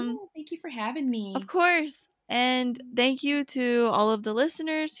 Thank you for having me. Of course. And thank you to all of the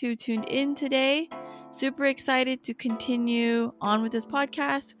listeners who tuned in today. Super excited to continue on with this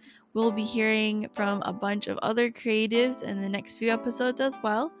podcast. We'll be hearing from a bunch of other creatives in the next few episodes as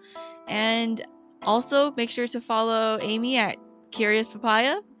well. And also make sure to follow Amy at Curious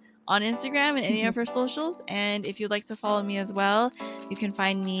Papaya on Instagram and any of her socials. And if you'd like to follow me as well, you can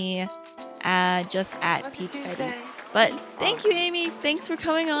find me just at Peach Fetty. But thank you, Amy. Thanks for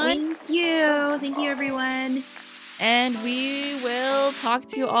coming on. Thank you. Thank you, everyone. And we will talk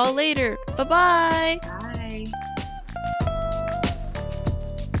to you all later. Bye-bye. Bye.